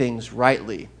see things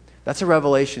rightly. That's a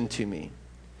revelation to me.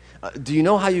 Do you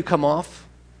know how you come off?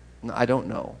 No, I don't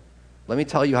know. Let me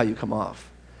tell you how you come off.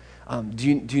 Do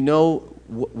you know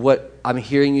what I'm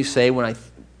hearing you say when I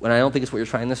don't think it's what you're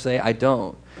trying to say? I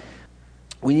don't.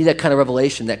 We need that kind of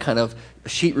revelation, that kind of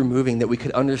sheet removing, that we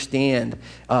could understand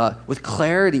with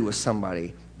clarity with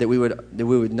somebody, that we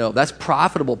would know. That's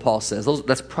profitable, Paul says.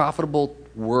 That's profitable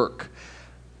work,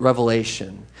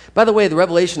 revelation. By the way, the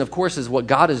revelation, of course, is what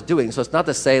God is doing. So it's not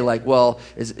to say like, well,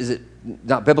 is it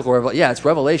not biblical revelation? Yeah, it's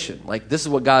revelation. Like, this is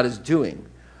what God is doing.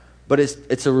 But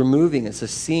it's a removing, it's a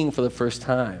seeing for the first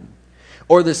time.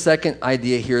 Or the second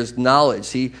idea here is knowledge.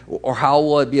 See, or how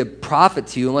will it be a profit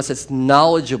to you unless it's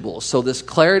knowledgeable? So this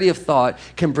clarity of thought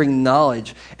can bring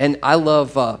knowledge. And I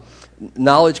love,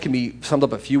 knowledge can be summed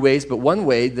up a few ways, but one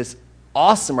way that's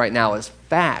awesome right now is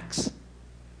facts.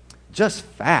 Just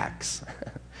facts.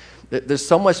 There's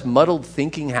so much muddled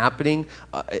thinking happening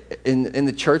in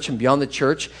the church and beyond the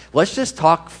church. Let's just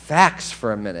talk facts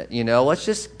for a minute, you know? Let's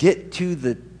just get to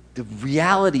the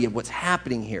reality of what's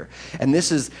happening here. And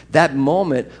this is that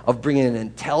moment of bringing an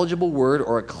intelligible word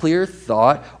or a clear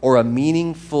thought or a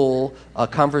meaningful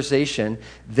conversation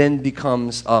then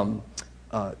becomes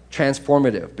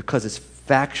transformative because it's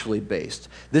factually based.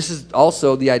 This is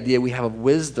also the idea we have of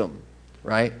wisdom,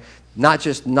 right? Not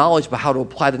just knowledge, but how to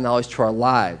apply the knowledge to our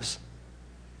lives.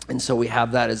 And so we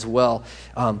have that as well.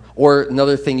 Or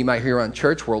another thing you might hear around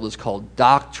church world is called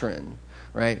doctrine,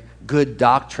 right? Good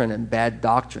doctrine and bad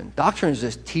doctrine. Doctrine is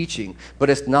just teaching, but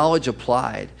it's knowledge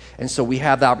applied. And so we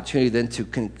have the opportunity then to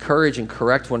encourage and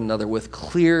correct one another with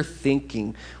clear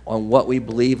thinking on what we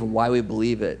believe and why we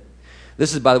believe it.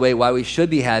 This is, by the way, why we should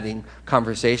be having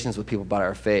conversations with people about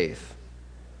our faith.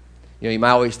 You know, you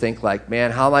might always think like,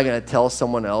 man, how am I going to tell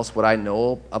someone else what I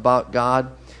know about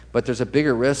God? But there's a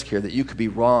bigger risk here that you could be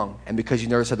wrong. And because you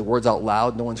never said the words out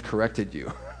loud, no one's corrected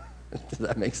you. Does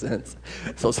that make sense?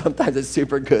 So sometimes it's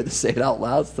super good to say it out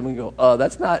loud. Someone go, oh,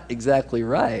 that's not exactly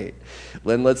right.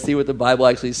 Then let's see what the Bible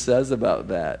actually says about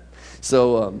that.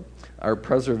 So our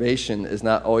preservation is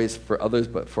not always for others,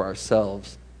 but for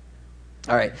ourselves.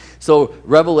 All right, so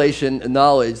revelation,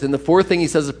 knowledge. Then the fourth thing he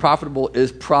says is profitable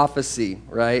is prophecy,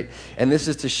 right? And this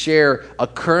is to share a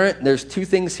current, there's two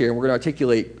things here, and we're going to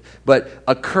articulate, but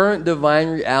a current divine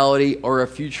reality or a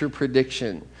future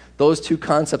prediction. Those two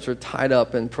concepts are tied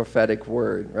up in prophetic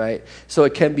word, right? So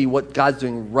it can be what God's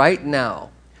doing right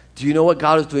now. Do you know what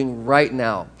God is doing right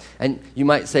now? And you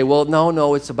might say, well,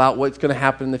 no, it's about what's going to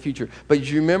happen in the future. But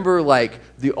you remember, like,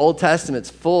 the Old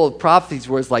Testament's full of prophecies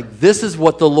where it's like, this is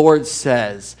what the Lord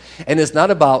says. And it's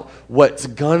not about what's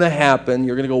going to happen.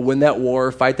 You're going to go win that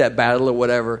war, fight that battle or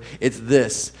whatever. It's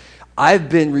this. I've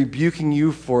been rebuking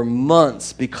you for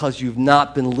months because you've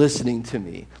not been listening to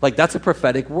me. Like, that's a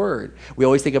prophetic word. We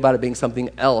always think about it being something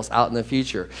else out in the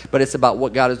future. But it's about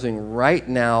what God is doing right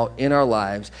now in our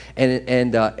lives. And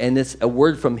it's a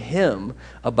word from him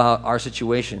about our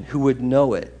situation. Who would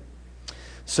know it?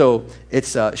 So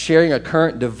it's sharing a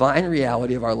current divine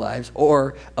reality of our lives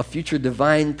or a future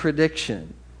divine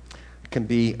prediction. It can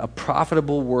be a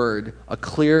profitable word, a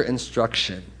clear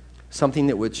instruction. Something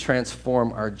that would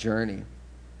transform our journey.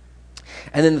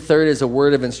 And then the third is a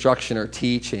word of instruction or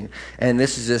teaching. And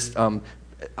this is just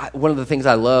one of the things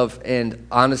I love and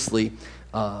honestly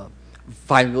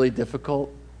find really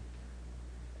difficult.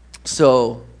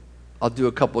 So I'll do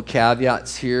a couple of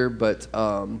caveats here, but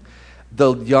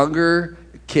the younger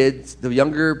kids, the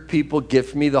younger people get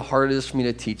for me, the harder it is for me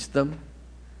to teach them.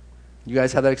 You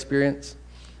guys have that experience?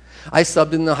 I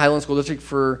subbed in the Highland School District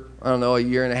for, a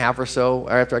year and a half or so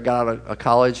after I got out of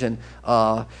college, and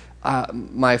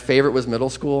my favorite was middle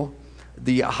school.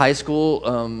 The high school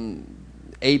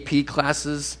AP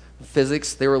classes,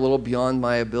 physics, they were a little beyond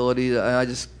my ability. I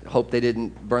just hope they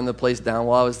didn't burn the place down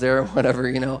while I was there or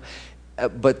whatever,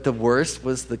 But the worst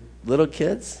was the little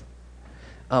kids.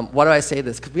 Why do I say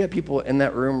this? Because we have people in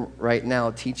that room right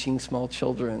now teaching small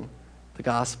children the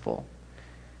gospel.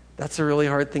 That's a really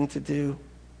hard thing to do.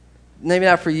 Maybe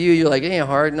not for you. You're like, it ain't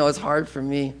hard. No, it's hard for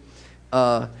me.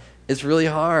 It's really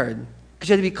hard because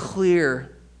you have to be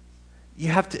clear. You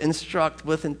have to instruct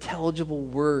with intelligible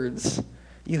words.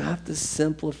 You have to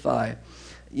simplify.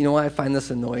 You know why I find this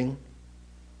annoying?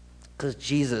 Because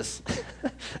Jesus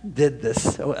did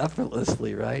this so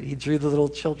effortlessly, right? He drew the little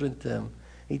children to him.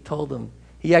 He told them.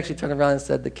 He actually turned around and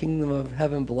said, the kingdom of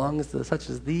heaven belongs to such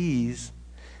as these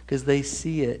because they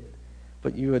see it.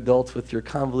 But you adults with your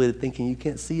convoluted thinking, you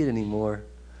can't see it anymore.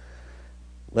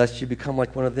 Lest you become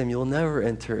like one of them, you'll never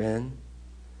enter in.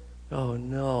 Oh,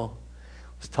 no.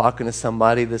 I was talking to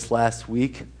somebody this last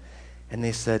week, and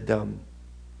they said,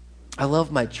 I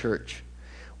love my church.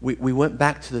 We went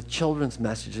back to the children's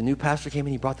message. A new pastor came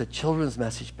in, he brought the children's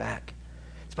message back.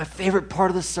 It's my favorite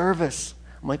part of the service.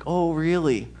 I'm like, oh,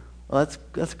 really? Well,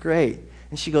 that's great.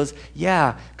 And she goes,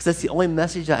 yeah, because that's the only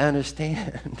message I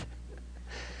understand.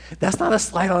 That's not a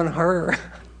slight on her.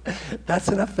 That's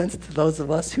an offense to those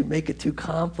of us who make it too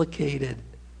complicated.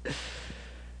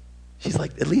 She's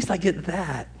like, at least I get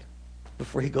that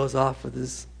before he goes off with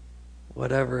his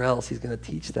whatever else he's going to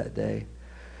teach that day.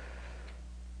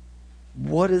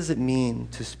 What does it mean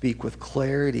to speak with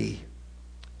clarity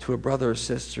to a brother or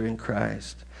sister in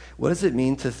Christ? What does it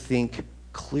mean to think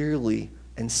clearly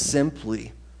and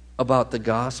simply about the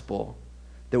gospel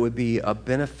that would be a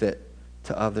benefit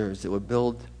to others, that would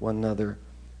build one another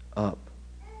up?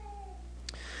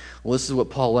 Well, this is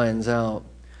what Paul lines out.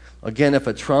 Again, if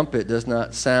a trumpet does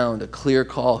not sound a clear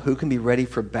call, who can be ready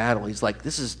for battle? He's like,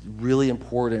 this is really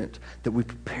important that we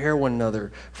prepare one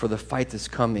another for the fight that's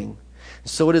coming.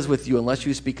 So it is with you. Unless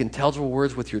you speak intelligible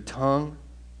words with your tongue,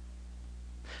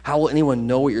 how will anyone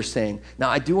know what you're saying? Now,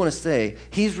 I do want to say,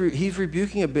 he's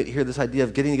rebuking a bit here this idea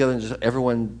of getting together and just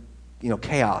everyone,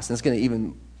 chaos. And it's going to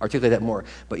even articulate that more.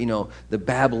 But, the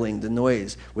babbling, the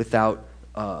noise without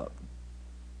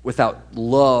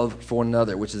love for one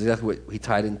another, which is exactly what he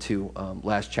tied into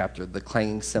last chapter, the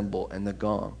clanging cymbal and the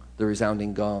gong, the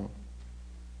resounding gong.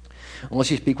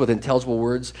 Unless you speak with intelligible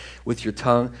words with your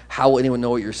tongue, how will anyone know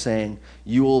what you're saying?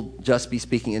 You will just be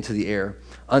speaking into the air.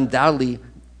 Undoubtedly,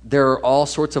 there are all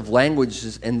sorts of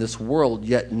languages in this world,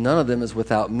 yet none of them is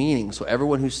without meaning. So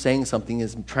everyone who's saying something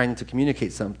is trying to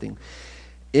communicate something.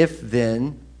 If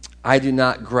then I do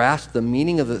not grasp the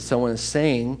meaning of what someone is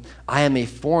saying, I am a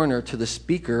foreigner to the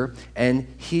speaker, and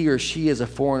he or she is a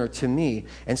foreigner to me.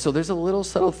 And so there's a little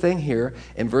subtle thing here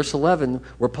in verse 11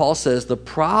 where Paul says the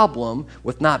problem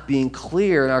with not being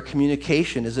clear in our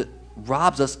communication is it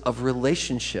robs us of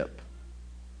relationship.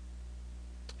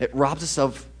 It robs us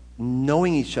of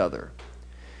knowing each other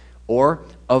or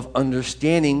of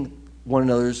understanding one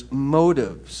another's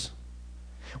motives.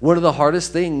 One of the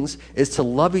hardest things is to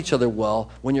love each other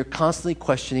well when you're constantly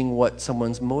questioning what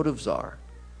someone's motives are.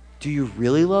 Do you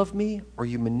really love me, or are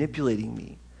you manipulating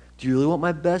me? Do you really want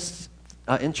my best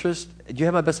interest? Do you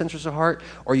have my best interest at heart,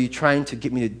 or are you trying to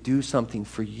get me to do something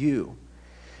for you?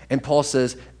 And Paul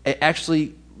says,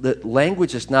 actually, the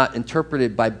language is not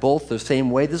interpreted by both the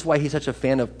same way. This is why he's such a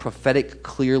fan of prophetic,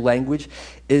 clear language,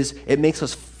 is it makes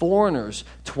us foreigners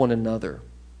to one another.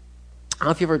 I don't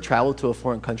know if you've ever traveled to a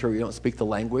foreign country where you don't speak the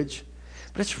language,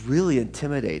 but it's really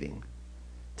intimidating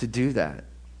to do that.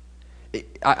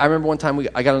 I remember one time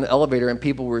I got on an elevator and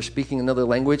people were speaking another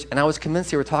language, and I was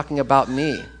convinced they were talking about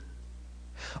me.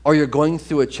 Or you're going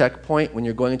through a checkpoint when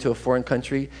you're going into a foreign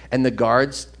country, and the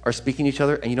guards are speaking to each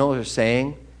other, and you know what they're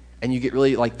saying, and you get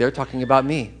really like they're talking about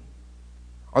me.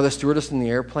 Or the stewardess in the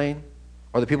airplane,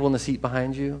 or the people in the seat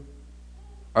behind you,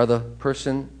 or the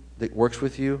person that works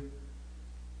with you.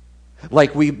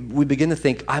 Like we begin to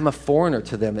think, I'm a foreigner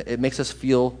to them. It makes us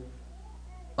feel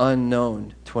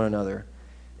unknown to one another.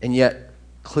 And yet,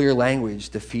 clear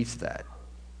language defeats that.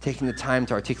 Taking the time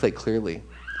to articulate clearly.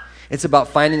 It's about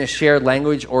finding a shared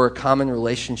language or a common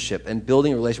relationship and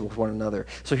building a relationship with one another.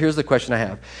 So here's the question I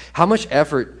have. How much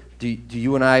effort do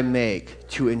you and I make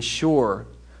to ensure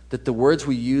that the words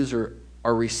we use are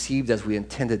received as we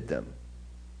intended them?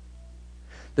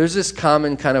 There's this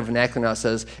common kind of vernacular now that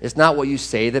says, it's not what you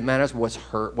say that matters, what's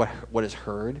heard, what is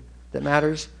heard that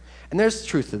matters. And there's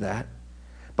truth to that.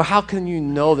 But how can you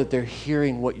know that they're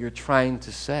hearing what you're trying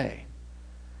to say?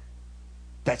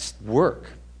 That's work.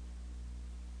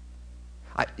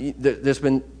 There's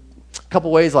been a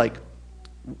couple ways like,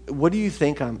 what would you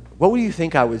think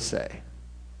I would say?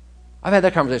 I've had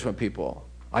that conversation with people.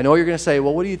 I know what you're going to say.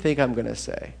 Well, what do you think I'm going to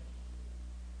say?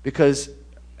 Because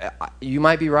you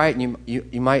might be right, and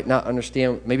you might not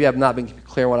understand. Maybe I've not been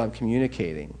clear on what I'm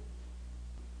communicating.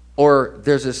 Or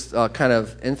there's this kind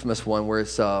of infamous one where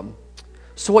it's, so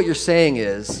what you're saying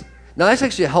is, now that's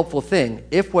actually a helpful thing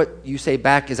if what you say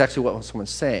back is actually what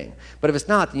someone's saying. But if it's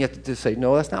not, then you have to just say,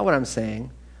 no, that's not what I'm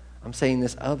saying. I'm saying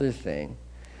this other thing.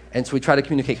 And so we try to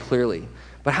communicate clearly.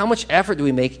 But how much effort do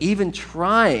we make even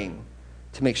trying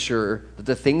to make sure that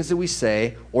the things that we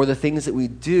say or the things that we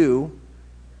do,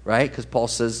 right, because Paul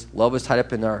says love is tied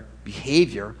up in our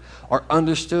behavior, are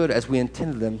understood as we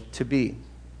intended them to be?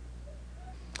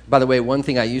 By the way, one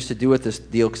thing I used to do with this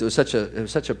deal, because it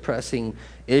was such a pressing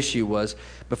issue, was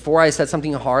before I said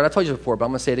something hard, I told you before, but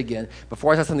I'm going to say it again.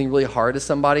 Before I said something really hard to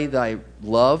somebody that I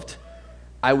loved,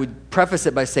 I would preface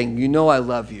it by saying, you know I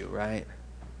love you, right?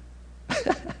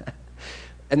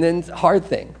 And then hard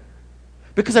thing.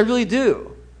 Because I really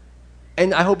do.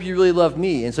 And I hope you really love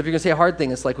me. And so if you're going to say a hard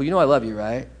thing, it's like, well, you know I love you,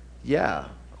 right? Yeah.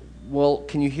 Well,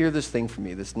 can you hear this thing from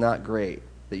me that's not great,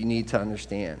 that you need to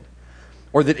understand?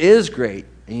 Or that is great,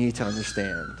 and you need to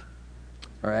understand.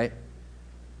 All right?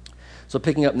 So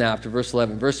picking up now after verse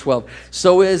 11. Verse 12.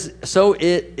 So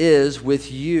it is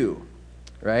with you.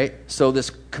 Right? So this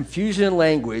confusion in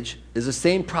language is the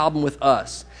same problem with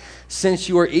us. Since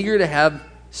you are eager to have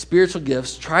spiritual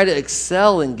gifts, try to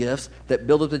excel in gifts that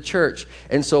build up the church.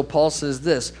 And so Paul says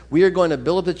this, we are going to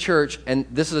build up the church, and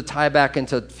this is a tie back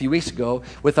into a few weeks ago,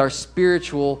 with our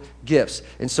spiritual gifts.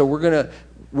 And so we're going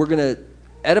to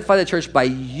edify the church by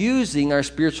using our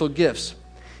spiritual gifts.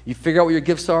 You figure out what your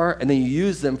gifts are, and then you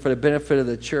use them for the benefit of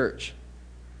the church.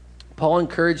 Paul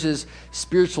encourages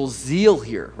spiritual zeal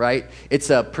here, right? It's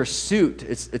a pursuit.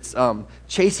 It's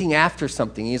chasing after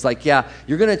something. He's like, yeah,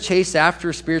 you're going to chase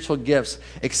after spiritual gifts.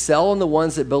 Excel in the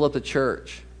ones that build up the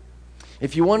church.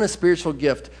 If you want a spiritual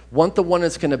gift, want the one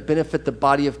that's going to benefit the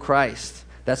body of Christ.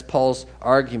 That's Paul's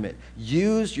argument.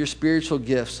 Use your spiritual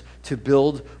gifts to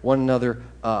build one another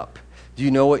up. Do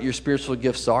you know what your spiritual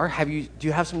gifts are? Do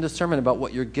you have some discernment about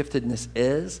what your giftedness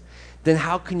is? Then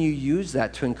how can you use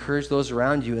that to encourage those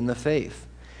around you in the faith?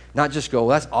 Not just go, well,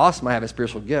 that's awesome, I have a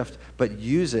spiritual gift, but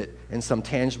use it in some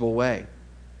tangible way.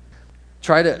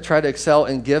 Try to excel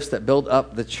in gifts that build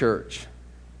up the church.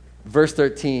 Verse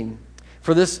 13,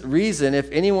 for this reason, if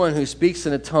anyone who speaks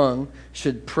in a tongue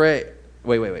should pray...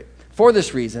 Wait. For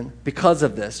this reason, because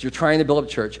of this, you're trying to build up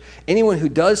church, anyone who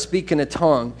does speak in a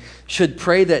tongue should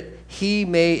pray that he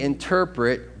may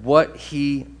interpret what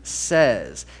he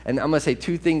says. And I'm going to say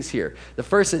two things here. The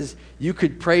first is you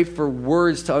could pray for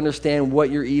words to understand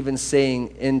what you're even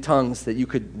saying in tongues, that you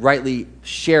could rightly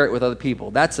share it with other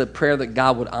people. That's a prayer that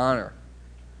God would honor,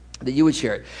 that you would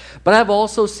share it. But I've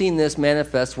also seen this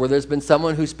manifest where there's been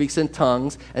someone who speaks in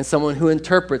tongues and someone who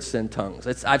interprets in tongues.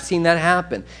 I've seen that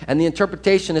happen. And the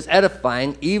interpretation is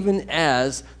edifying, even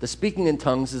as the speaking in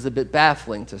tongues is a bit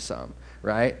baffling to some,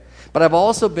 right? But I've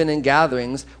also been in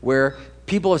gatherings where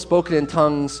people have spoken in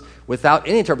tongues without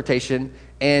any interpretation,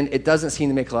 and it doesn't seem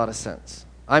to make a lot of sense.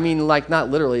 I mean, like, not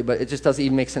literally, but it just doesn't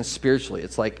even make sense spiritually.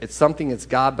 It's like, it's something that's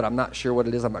God, but I'm not sure what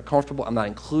it is. I'm not comfortable. I'm not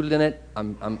included in it.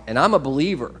 And I'm a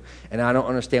believer, and I don't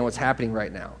understand what's happening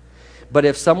right now. But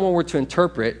if someone were to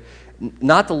interpret,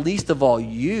 not the least of all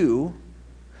you,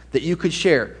 that you could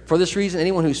share. For this reason,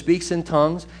 anyone who speaks in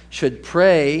tongues should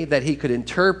pray that he could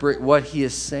interpret what he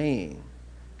is saying.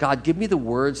 God, give me the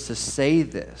words to say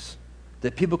this,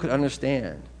 that people could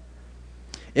understand.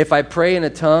 If I pray in a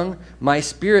tongue, my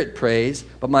spirit prays,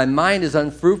 but my mind is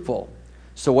unfruitful.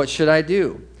 So what should I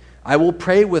do? I will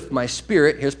pray with my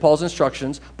spirit, here's Paul's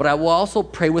instructions, but I will also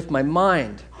pray with my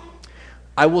mind.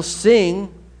 I will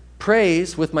sing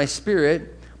praise with my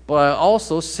spirit, but I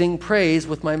also sing praise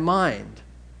with my mind.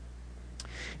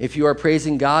 If you are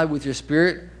praising God with your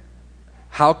spirit,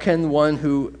 how can one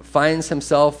who finds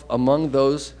himself among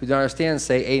those who don't understand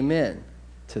say amen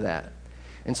to that?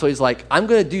 And so he's like, I'm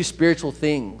going to do spiritual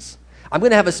things. I'm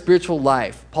going to have a spiritual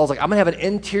life. Paul's like, I'm going to have an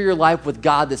interior life with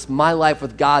God that's my life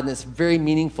with God, and it's very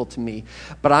meaningful to me.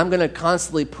 But I'm going to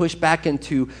constantly push back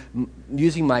into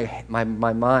using my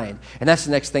mind. And that's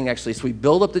the next thing, actually. So we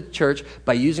build up the church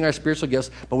by using our spiritual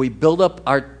gifts, but we build up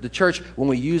the church when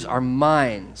we use our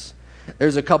minds.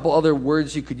 There's a couple other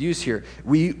words you could use here.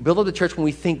 We build up the church when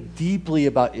we think deeply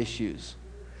about issues.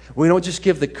 We don't just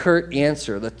give the curt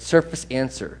answer, the surface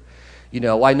answer.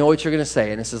 I know what you're going to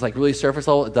say, and this is like really surface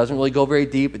level. It doesn't really go very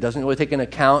deep. It doesn't really take into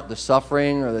account the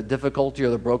suffering or the difficulty or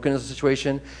the brokenness of the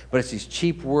situation, but it's these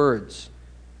cheap words.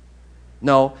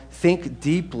 No, think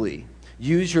deeply.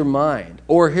 Use your mind.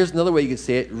 Or here's another way you could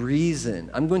say it,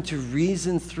 reason. I'm going to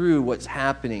reason through what's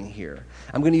happening here.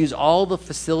 I'm going to use all the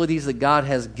facilities that God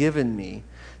has given me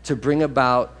to bring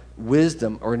about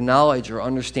wisdom or knowledge or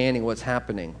understanding what's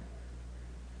happening.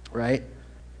 Right?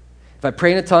 If I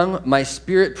pray in a tongue, my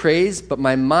spirit prays, but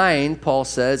my mind, Paul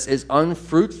says, is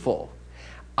unfruitful.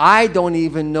 I don't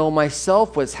even know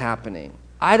myself what's happening.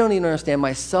 I don't even understand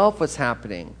myself what's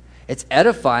happening. It's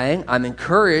edifying. I'm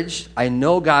encouraged. I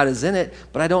know God is in it,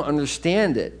 but I don't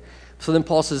understand it. So then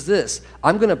Paul says this,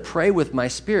 I'm going to pray with my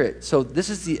spirit. So this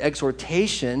is the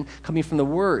exhortation coming from the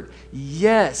Word.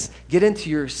 Yes, get into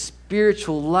your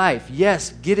spiritual life. Yes,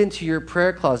 get into your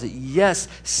prayer closet. Yes,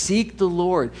 seek the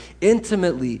Lord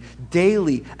intimately,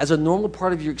 daily, as a normal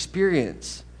part of your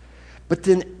experience. But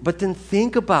then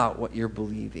think about what you're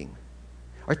believing.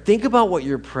 Or think about what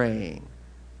you're praying.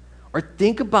 Or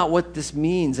think about what this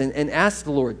means and ask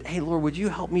the Lord, hey, Lord, would you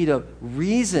help me to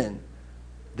reason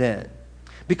then?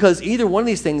 Because either one of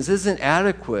these things isn't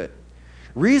adequate.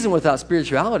 Reason without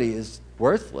spirituality is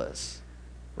worthless,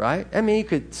 right? I mean, you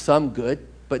could some good,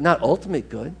 but not ultimate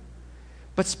good.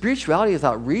 But spirituality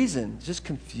without reason is just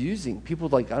confusing. People are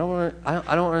like, I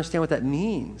don't understand what that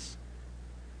means.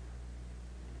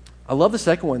 I love the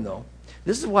second one, though.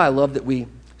 This is why I love that we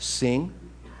sing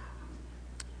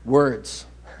words.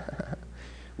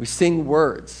 We sing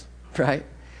words, right?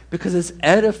 Because it's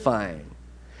edifying.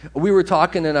 We were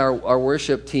talking in our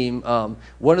worship team,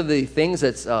 one of the things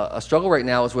that's a struggle right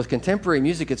now is with contemporary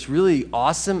music, it's really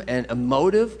awesome and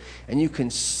emotive, and you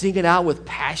can sing it out with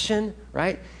passion,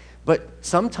 right? But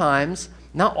sometimes,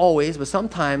 not always, but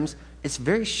sometimes it's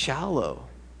very shallow,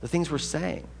 the things we're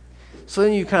saying. So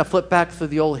then you kind of flip back through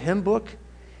the old hymn book,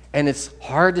 and it's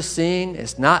hard to sing,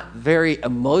 it's not very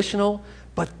emotional,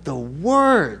 but the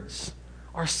words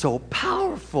are so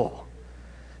powerful.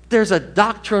 There's a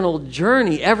doctrinal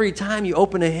journey every time you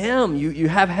open a hymn. You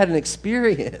have had an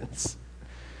experience.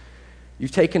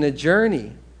 You've taken a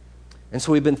journey. And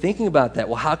so we've been thinking about that.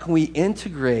 Well, how can we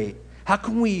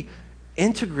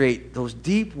integrate those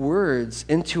deep words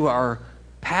into our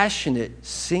passionate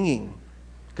singing?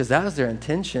 Because that was their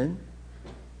intention.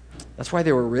 That's why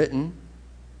they were written.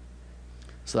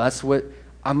 So that's what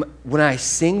when I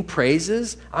sing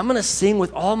praises, I'm going to sing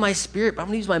with all my spirit, but I'm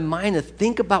going to use my mind to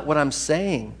think about what I'm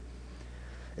saying.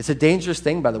 It's a dangerous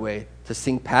thing, by the way, to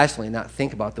sing passionately and not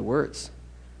think about the words.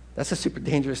 That's a super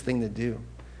dangerous thing to do.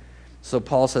 So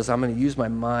Paul says, I'm going to use my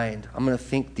mind. I'm going to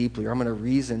think deeply, or I'm going to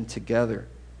reason together.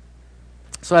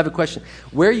 So I have a question.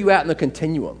 Where are you at in the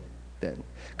continuum then?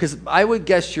 Because I would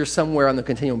guess you're somewhere on the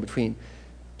continuum between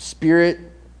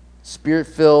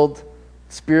spirit-filled,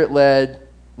 spirit-led,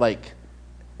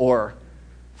 or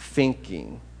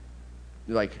thinking,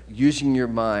 like using your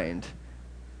mind,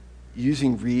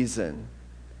 using reason.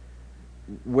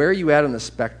 Where are you at on the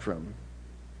spectrum?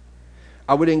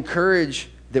 I would encourage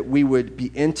that we would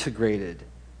be integrated,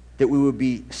 that we would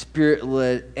be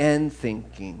spirit-led and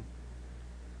thinking,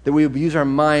 that we would use our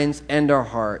minds and our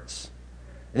hearts,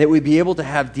 and that we'd be able to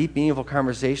have deep, meaningful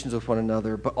conversations with one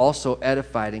another, but also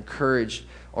edified, encouraged,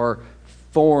 or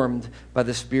formed by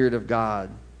the Spirit of God.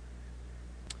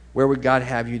 Where would God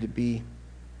have you to be?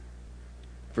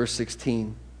 Verse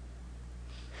 16.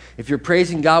 If you're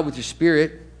praising God with your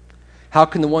spirit, how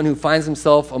can the one who finds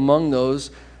himself among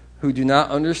those who do not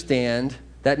understand,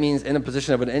 that means in a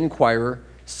position of an inquirer,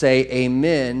 say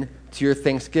amen to your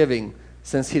thanksgiving,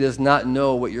 since he does not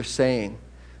know what you're saying?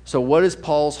 So what is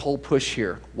Paul's whole push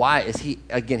here? Why is he,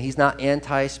 again, he's not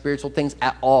anti-spiritual things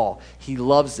at all. He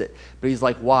loves it. But he's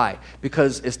like, why?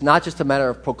 Because it's not just a matter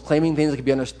of proclaiming things that can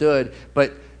be understood,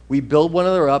 but we build one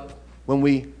another up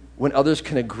when others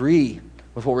can agree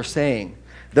with what we're saying.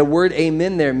 The word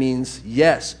amen there means,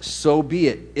 yes, so be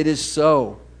it. It is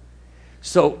so.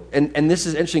 So, and this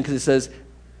is interesting because it says,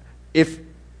 if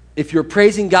you're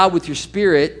praising God with your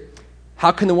spirit,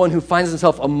 how can the one who finds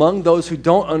himself among those who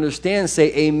don't understand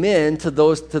say amen to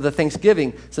the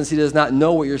thanksgiving, since he does not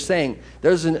know what you're saying?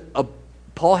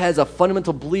 Paul has a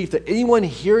fundamental belief that anyone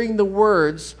hearing the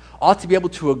words ought to be able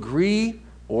to agree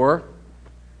or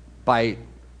by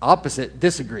opposite,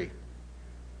 disagree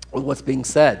with what's being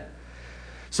said.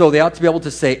 So they ought to be able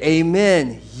to say,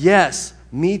 amen, yes,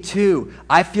 me too.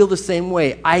 I feel the same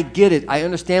way. I get it. I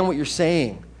understand what you're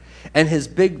saying. And his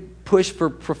big push for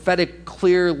prophetic,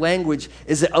 clear language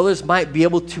is that others might be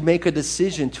able to make a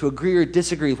decision to agree or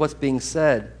disagree with what's being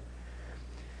said.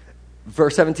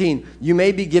 Verse 17, you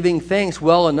may be giving thanks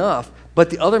well enough, but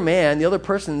the other man, the other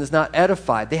person is not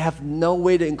edified. They have no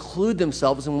way to include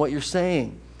themselves in what you're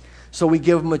saying. So we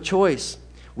give them a choice.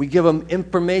 We give them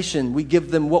information. We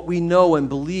give them what we know and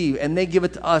believe, and they give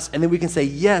it to us. And then we can say,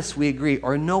 yes, we agree,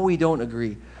 or no, we don't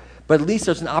agree. But at least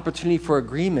there's an opportunity for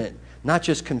agreement, not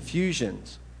just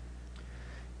confusions.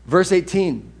 Verse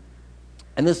 18,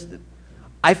 and this,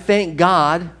 I thank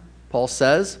God, Paul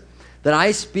says, that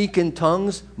I speak in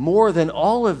tongues more than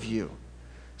all of you.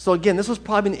 So again, this was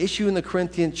probably an issue in the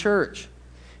Corinthian church.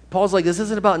 Paul's like, this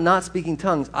isn't about not speaking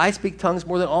tongues. I speak tongues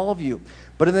more than all of you.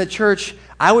 But in the church,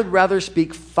 I would rather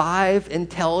speak 5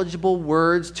 intelligible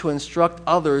words to instruct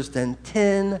others than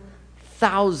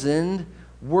 10,000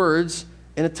 words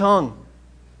in a tongue.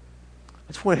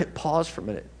 I just want to hit pause for a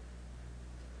minute.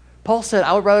 Paul said,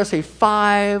 I would rather say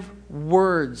 5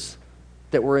 words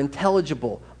that were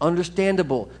intelligible,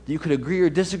 understandable, that you could agree or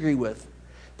disagree with,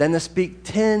 than to speak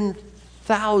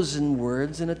 10,000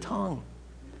 words in a tongue.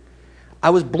 I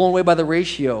was blown away by the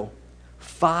ratio,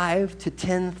 5 to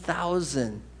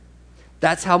 10,000.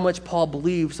 That's how much Paul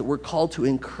believes that we're called to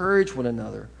encourage one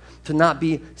another, to not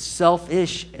be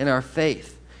selfish in our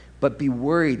faith, but be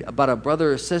worried about a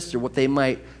brother or sister, what they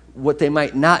might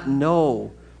not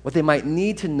know, what they might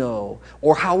need to know,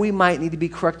 or how we might need to be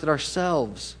corrected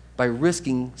ourselves by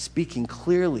risking speaking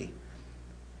clearly.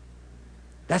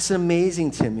 That's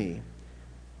amazing to me.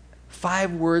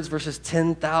 5 words versus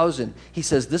 10,000. He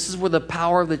says this is where the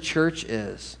power of the church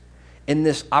is, in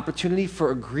this opportunity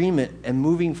for agreement and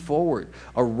moving forward,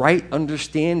 a right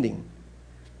understanding.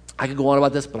 I could go on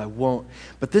about this, but I won't.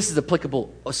 But this is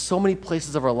applicable to so many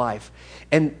places of our life.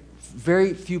 And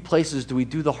very few places do we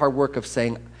do the hard work of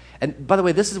saying, and by the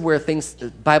way, this is where things,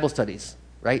 Bible studies,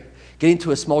 right? Getting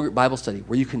to a small group Bible study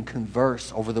where you can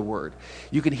converse over the word.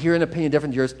 You can hear an opinion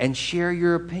different than yours and share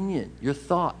your opinion, your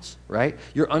thoughts, right?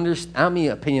 I don't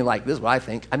mean opinion like this is what I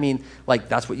think. I mean, like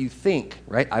that's what you think,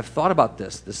 right? I've thought about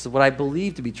this. This is what I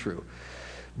believe to be true.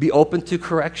 Be open to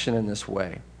correction in this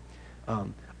way.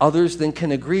 Others then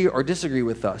can agree or disagree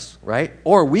with us, right?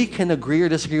 Or we can agree or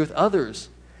disagree with others.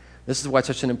 This is why it's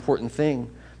such an important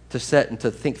thing to set and to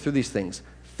think through these things.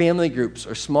 Family groups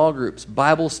or small groups,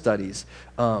 Bible studies,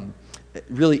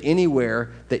 really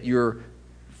anywhere that you're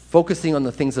focusing on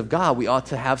the things of God, we ought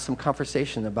to have some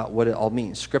conversation about what it all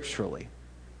means scripturally.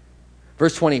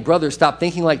 Verse 20, brothers, stop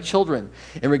thinking like children.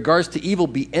 In regards to evil,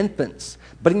 be infants.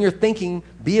 But in your thinking,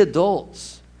 be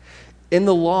adults. In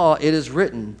the law, it is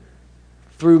written,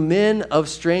 through men of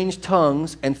strange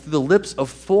tongues and through the lips of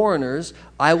foreigners,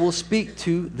 I will speak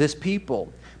to this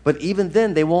people. But even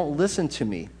then, they won't listen to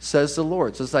me, says the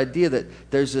Lord. So this idea that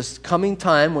there's this coming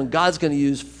time when God's going to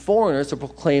use foreigners to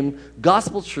proclaim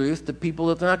gospel truth to people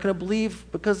that they're not going to believe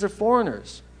because they're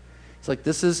foreigners. It's like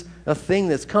this is a thing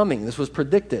that's coming. This was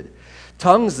predicted.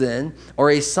 Tongues, then, are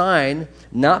a sign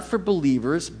not for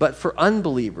believers, but for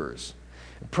unbelievers.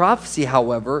 Prophecy,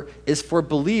 however, is for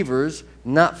believers,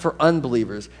 not for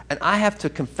unbelievers. And I have to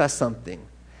confess something.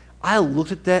 I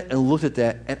looked at that,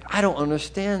 and I don't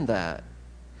understand that.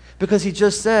 Because he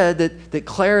just said that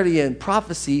clarity and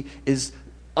prophecy is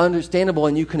understandable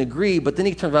and you can agree, but then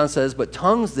he turns around and says, but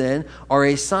tongues then are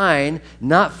a sign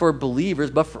not for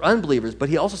believers, but for unbelievers. But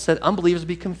he also said unbelievers would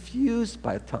be confused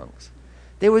by tongues.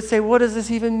 They would say, what does this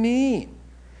even mean?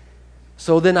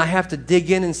 So then I have to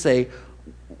dig in and say,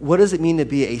 what does it mean to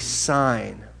be a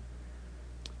sign?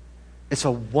 It's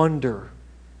a wonder.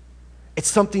 It's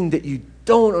something that you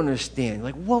don't understand.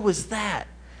 Like, what was that?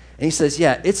 And he says,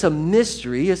 yeah, it's a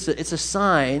mystery. It's a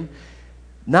sign,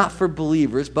 not for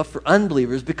believers, but for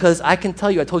unbelievers. Because I can tell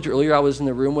you, I told you earlier I was in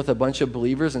the room with a bunch of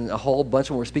believers, and a whole bunch of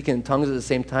them were speaking in tongues at the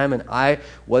same time, and I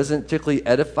wasn't particularly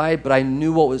edified, but I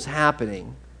knew what was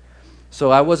happening. So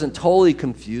I wasn't totally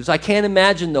confused. I can't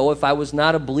imagine, though, if I was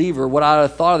not a believer, what I would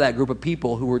have thought of that group of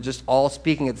people who were just all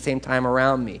speaking at the same time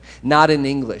around me. Not in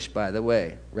English, by the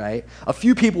way, right? A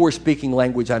few people were speaking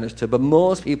language I understood, but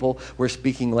most people were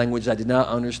speaking language I did not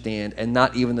understand, and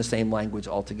not even the same language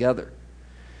altogether.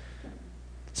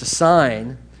 It's a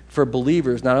sign for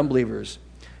believers, not unbelievers.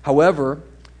 However,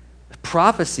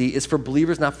 prophecy is for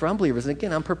believers, not for unbelievers. And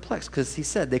again, I'm perplexed because he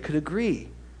said they could agree.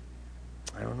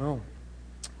 I don't know.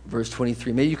 Verse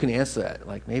 23, maybe you can answer that.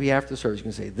 Like maybe after the service you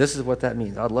can say, this is what that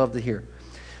means. I'd love to hear.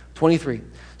 23.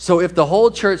 So if the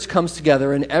whole church comes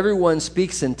together and everyone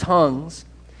speaks in tongues,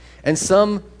 and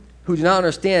some who do not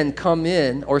understand come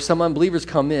in, or some unbelievers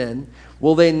come in,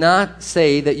 will they not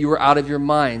say that you are out of your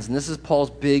minds? And this is Paul's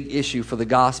big issue for the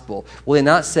gospel. Will they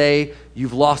not say,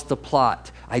 you've lost the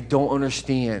plot? I don't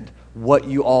understand what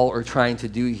you all are trying to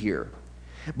do here.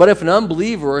 But if an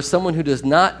unbeliever or someone who does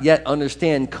not yet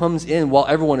understand comes in while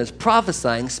everyone is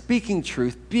prophesying, speaking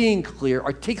truth, being clear,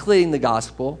 articulating the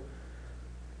gospel,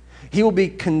 he will be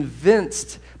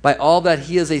convinced by all that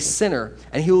he is a sinner,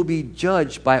 and he will be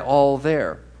judged by all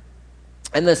there.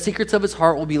 And the secrets of his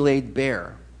heart will be laid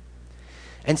bare.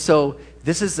 And so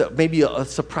this is maybe a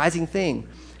surprising thing,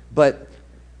 but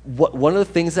one of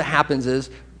the things that happens is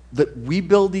that we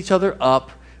build each other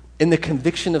up in the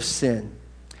conviction of sin.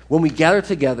 When we gather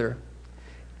together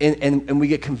and we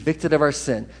get convicted of our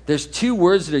sin, there's two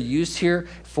words that are used here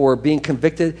for being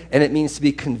convicted, and it means to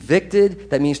be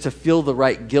convicted. That means to feel the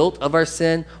right guilt of our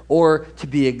sin, or to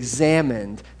be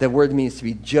examined. That word means to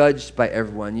be judged by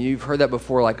everyone. You've heard that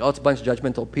before, like, oh, it's a bunch of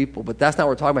judgmental people, but that's not what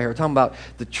we're talking about here. We're talking about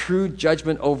the true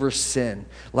judgment over sin,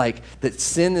 like that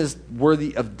sin is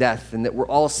worthy of death, and that we're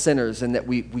all sinners, and that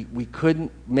we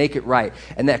couldn't make it right,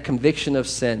 and that conviction of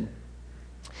sin.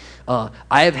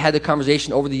 I have had the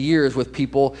conversation over the years with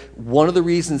people. One of the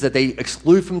reasons that they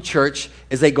exclude from church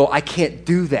is they go, I can't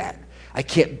do that. I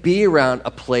can't be around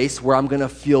a place where I'm going to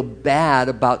feel bad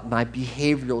about my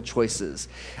behavioral choices.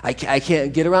 I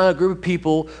can't get around a group of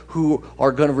people who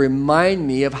are going to remind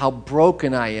me of how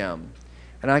broken I am.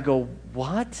 And I go,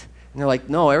 what? And they're like,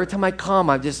 no, every time I come,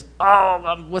 I'm just,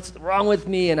 what's wrong with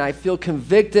me? And I feel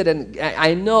convicted, and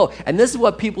I know. And this is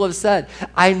what people have said.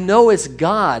 I know it's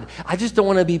God. I just don't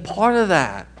want to be part of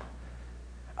that.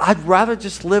 I'd rather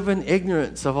just live in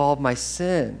ignorance of all of my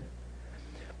sin.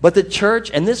 But the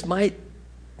church, and this might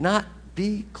not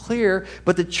be clear,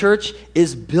 but the church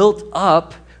is built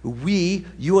up.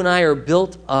 You and I are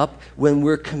built up when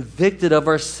we're convicted of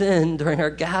our sin during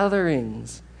our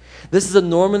gatherings. This is a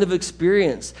normative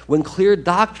experience when clear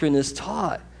doctrine is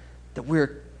taught, that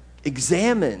we're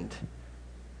examined,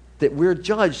 that we're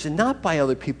judged, and not by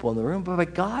other people in the room, but by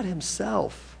God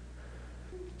himself.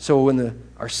 So when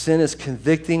our sin is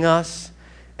convicting us,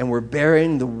 and we're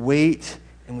bearing the weight,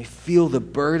 and we feel the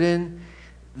burden,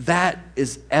 that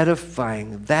is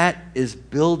edifying. That is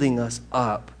building us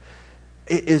up.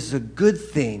 It is a good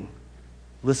thing,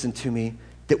 listen to me,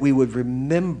 that we would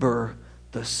remember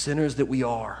the sinners that we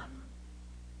are.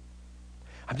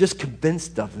 I'm just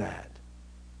convinced of that.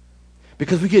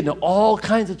 Because we get into all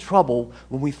kinds of trouble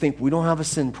when we think we don't have a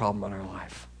sin problem in our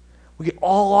life. We get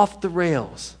all off the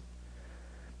rails.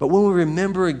 But when we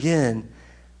remember again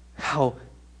how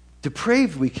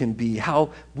depraved we can be,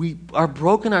 how our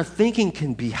broken our thinking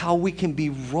can be, how we can be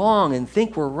wrong and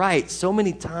think we're right so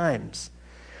many times,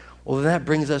 well, that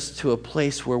brings us to a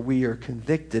place where we are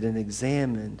convicted and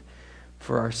examined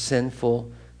for our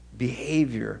sinful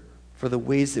behavior, for the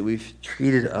ways that we've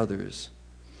treated others.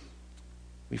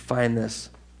 We find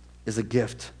this is a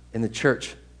gift in the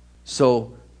church.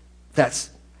 So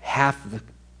that's half the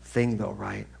thing, though,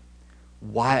 right?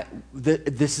 Why?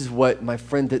 This is what my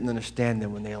friend didn't understand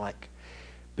then when they're like,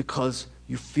 because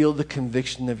you feel the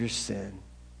conviction of your sin.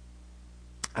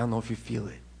 I don't know if you feel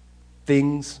it.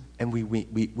 Things, and we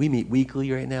meet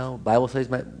weekly right now. Bible studies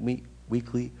might meet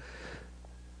weekly.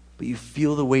 But you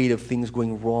feel the weight of things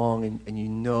going wrong, and you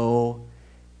know,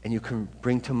 and you can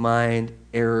bring to mind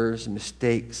errors and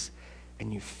mistakes,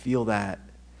 and you feel that,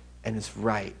 and it's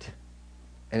right.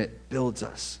 And it builds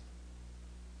us.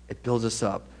 It builds us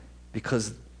up.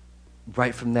 Because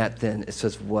right from that then, it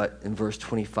says what in verse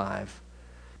 25?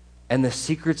 And the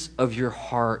secrets of your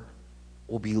heart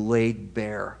will be laid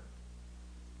bare.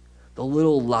 The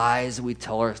little lies that we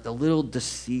tell ourselves, the little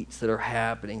deceits that are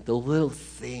happening, the little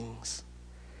things.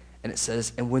 And it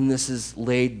says, and when this is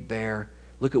laid bare,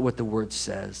 look at what the word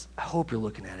says. I hope you're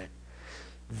looking at it.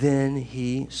 Then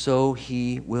he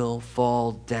will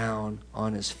fall down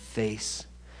on his face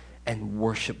and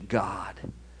worship God,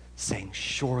 saying,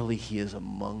 surely he is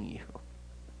among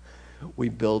you. We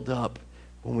build up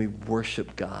when we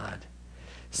worship God.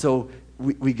 So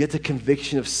we get the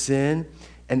conviction of sin,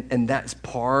 and that's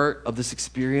part of this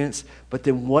experience. But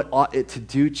then what ought it to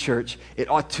do, church? It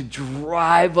ought to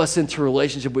drive us into a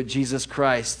relationship with Jesus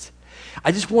Christ.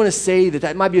 I just want to say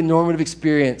that might be a normative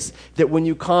experience, that when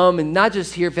you come, and not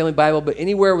just here at Family Bible, but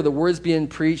anywhere where the word's being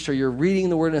preached or you're reading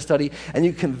the word in a study and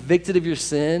you're convicted of your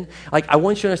sin, like I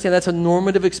want you to understand that's a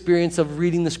normative experience of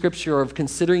reading the scripture or of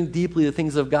considering deeply the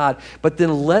things of God. But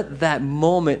then let that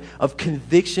moment of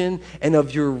conviction and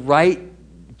of your right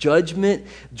judgment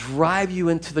drive you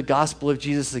into the gospel of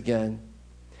Jesus again.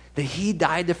 that he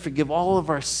died to forgive all of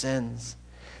our sins.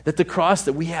 That the cross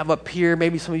that we have up here,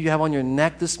 maybe some of you have on your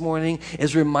neck this morning,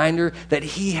 is a reminder that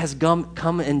he has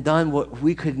come and done what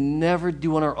we could never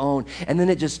do on our own. And then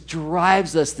it just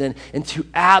drives us then into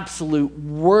absolute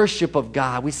worship of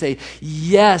God. We say,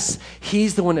 yes,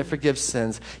 he's the one that forgives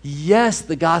sins. Yes,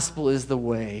 the gospel is the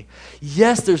way.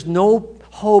 Yes, there's no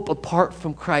hope apart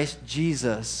from Christ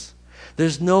Jesus.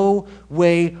 There's no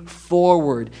way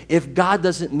forward if God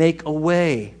doesn't make a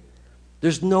way.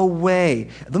 There's no way.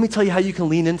 Let me tell you how you can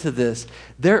lean into this.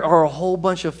 There are a whole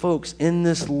bunch of folks in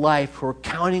this life who are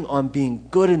counting on being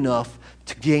good enough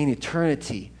to gain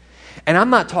eternity. And I'm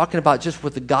not talking about just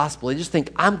with the gospel. They just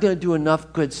think, I'm going to do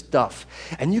enough good stuff.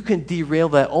 And you can derail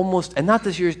that almost, and not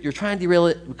that you're trying to derail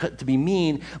it to be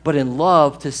mean, but in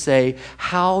love to say,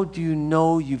 how do you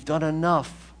know you've done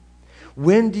enough?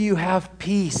 When do you have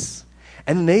peace?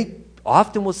 And they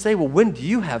often will say, well, when do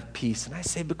you have peace? And I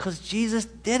say, because Jesus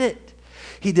did it.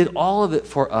 He did all of it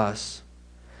for us.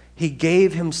 He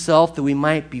gave himself that we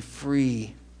might be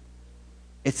free.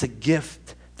 It's a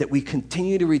gift that we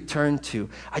continue to return to.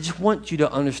 I just want you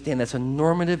to understand that's a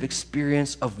normative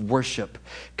experience of worship,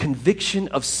 conviction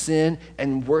of sin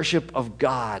and worship of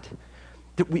God,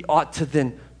 that we ought to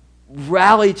then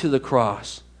rally to the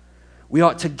cross. We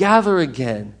ought to gather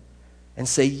again and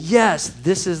say, yes,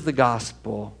 this is the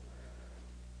gospel.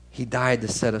 He died to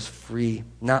set us free.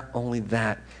 Not only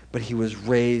that, but he was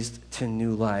raised to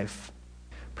new life.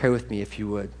 Pray with me if you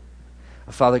would.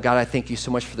 Father God, I thank you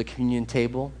so much for the communion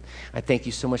table. I thank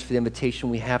you so much for the invitation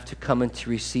we have to come and to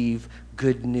receive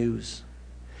good news.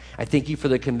 I thank you for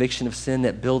the conviction of sin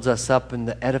that builds us up and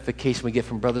the edification we get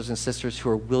from brothers and sisters who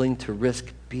are willing to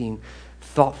risk being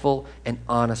thoughtful and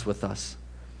honest with us.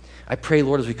 I pray,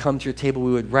 Lord, as we come to your table,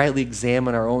 we would rightly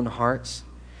examine our own hearts,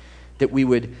 that we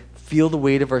would feel the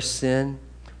weight of our sin,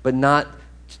 but not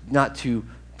to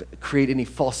create any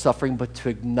false suffering, but to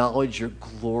acknowledge your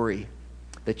glory,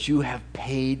 that you have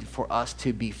paid for us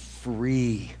to be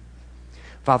free.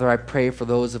 Father, I pray for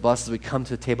those of us as we come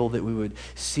to the table that we would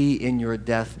see in your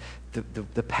death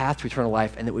the path to eternal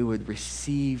life, and that we would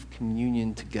receive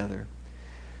communion together,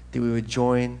 that we would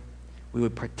join, we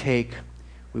would partake,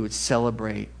 we would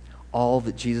celebrate all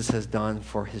that Jesus has done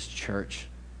for his church.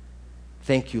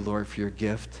 Thank you, Lord, for your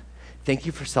gift. Thank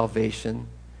you for salvation.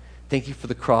 Thank you for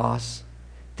the cross.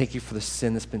 Thank you for the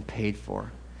sin that's been paid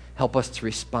for. Help us to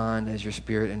respond as your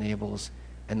Spirit enables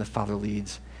and the Father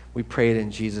leads. We pray it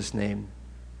in Jesus' name.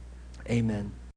 Amen.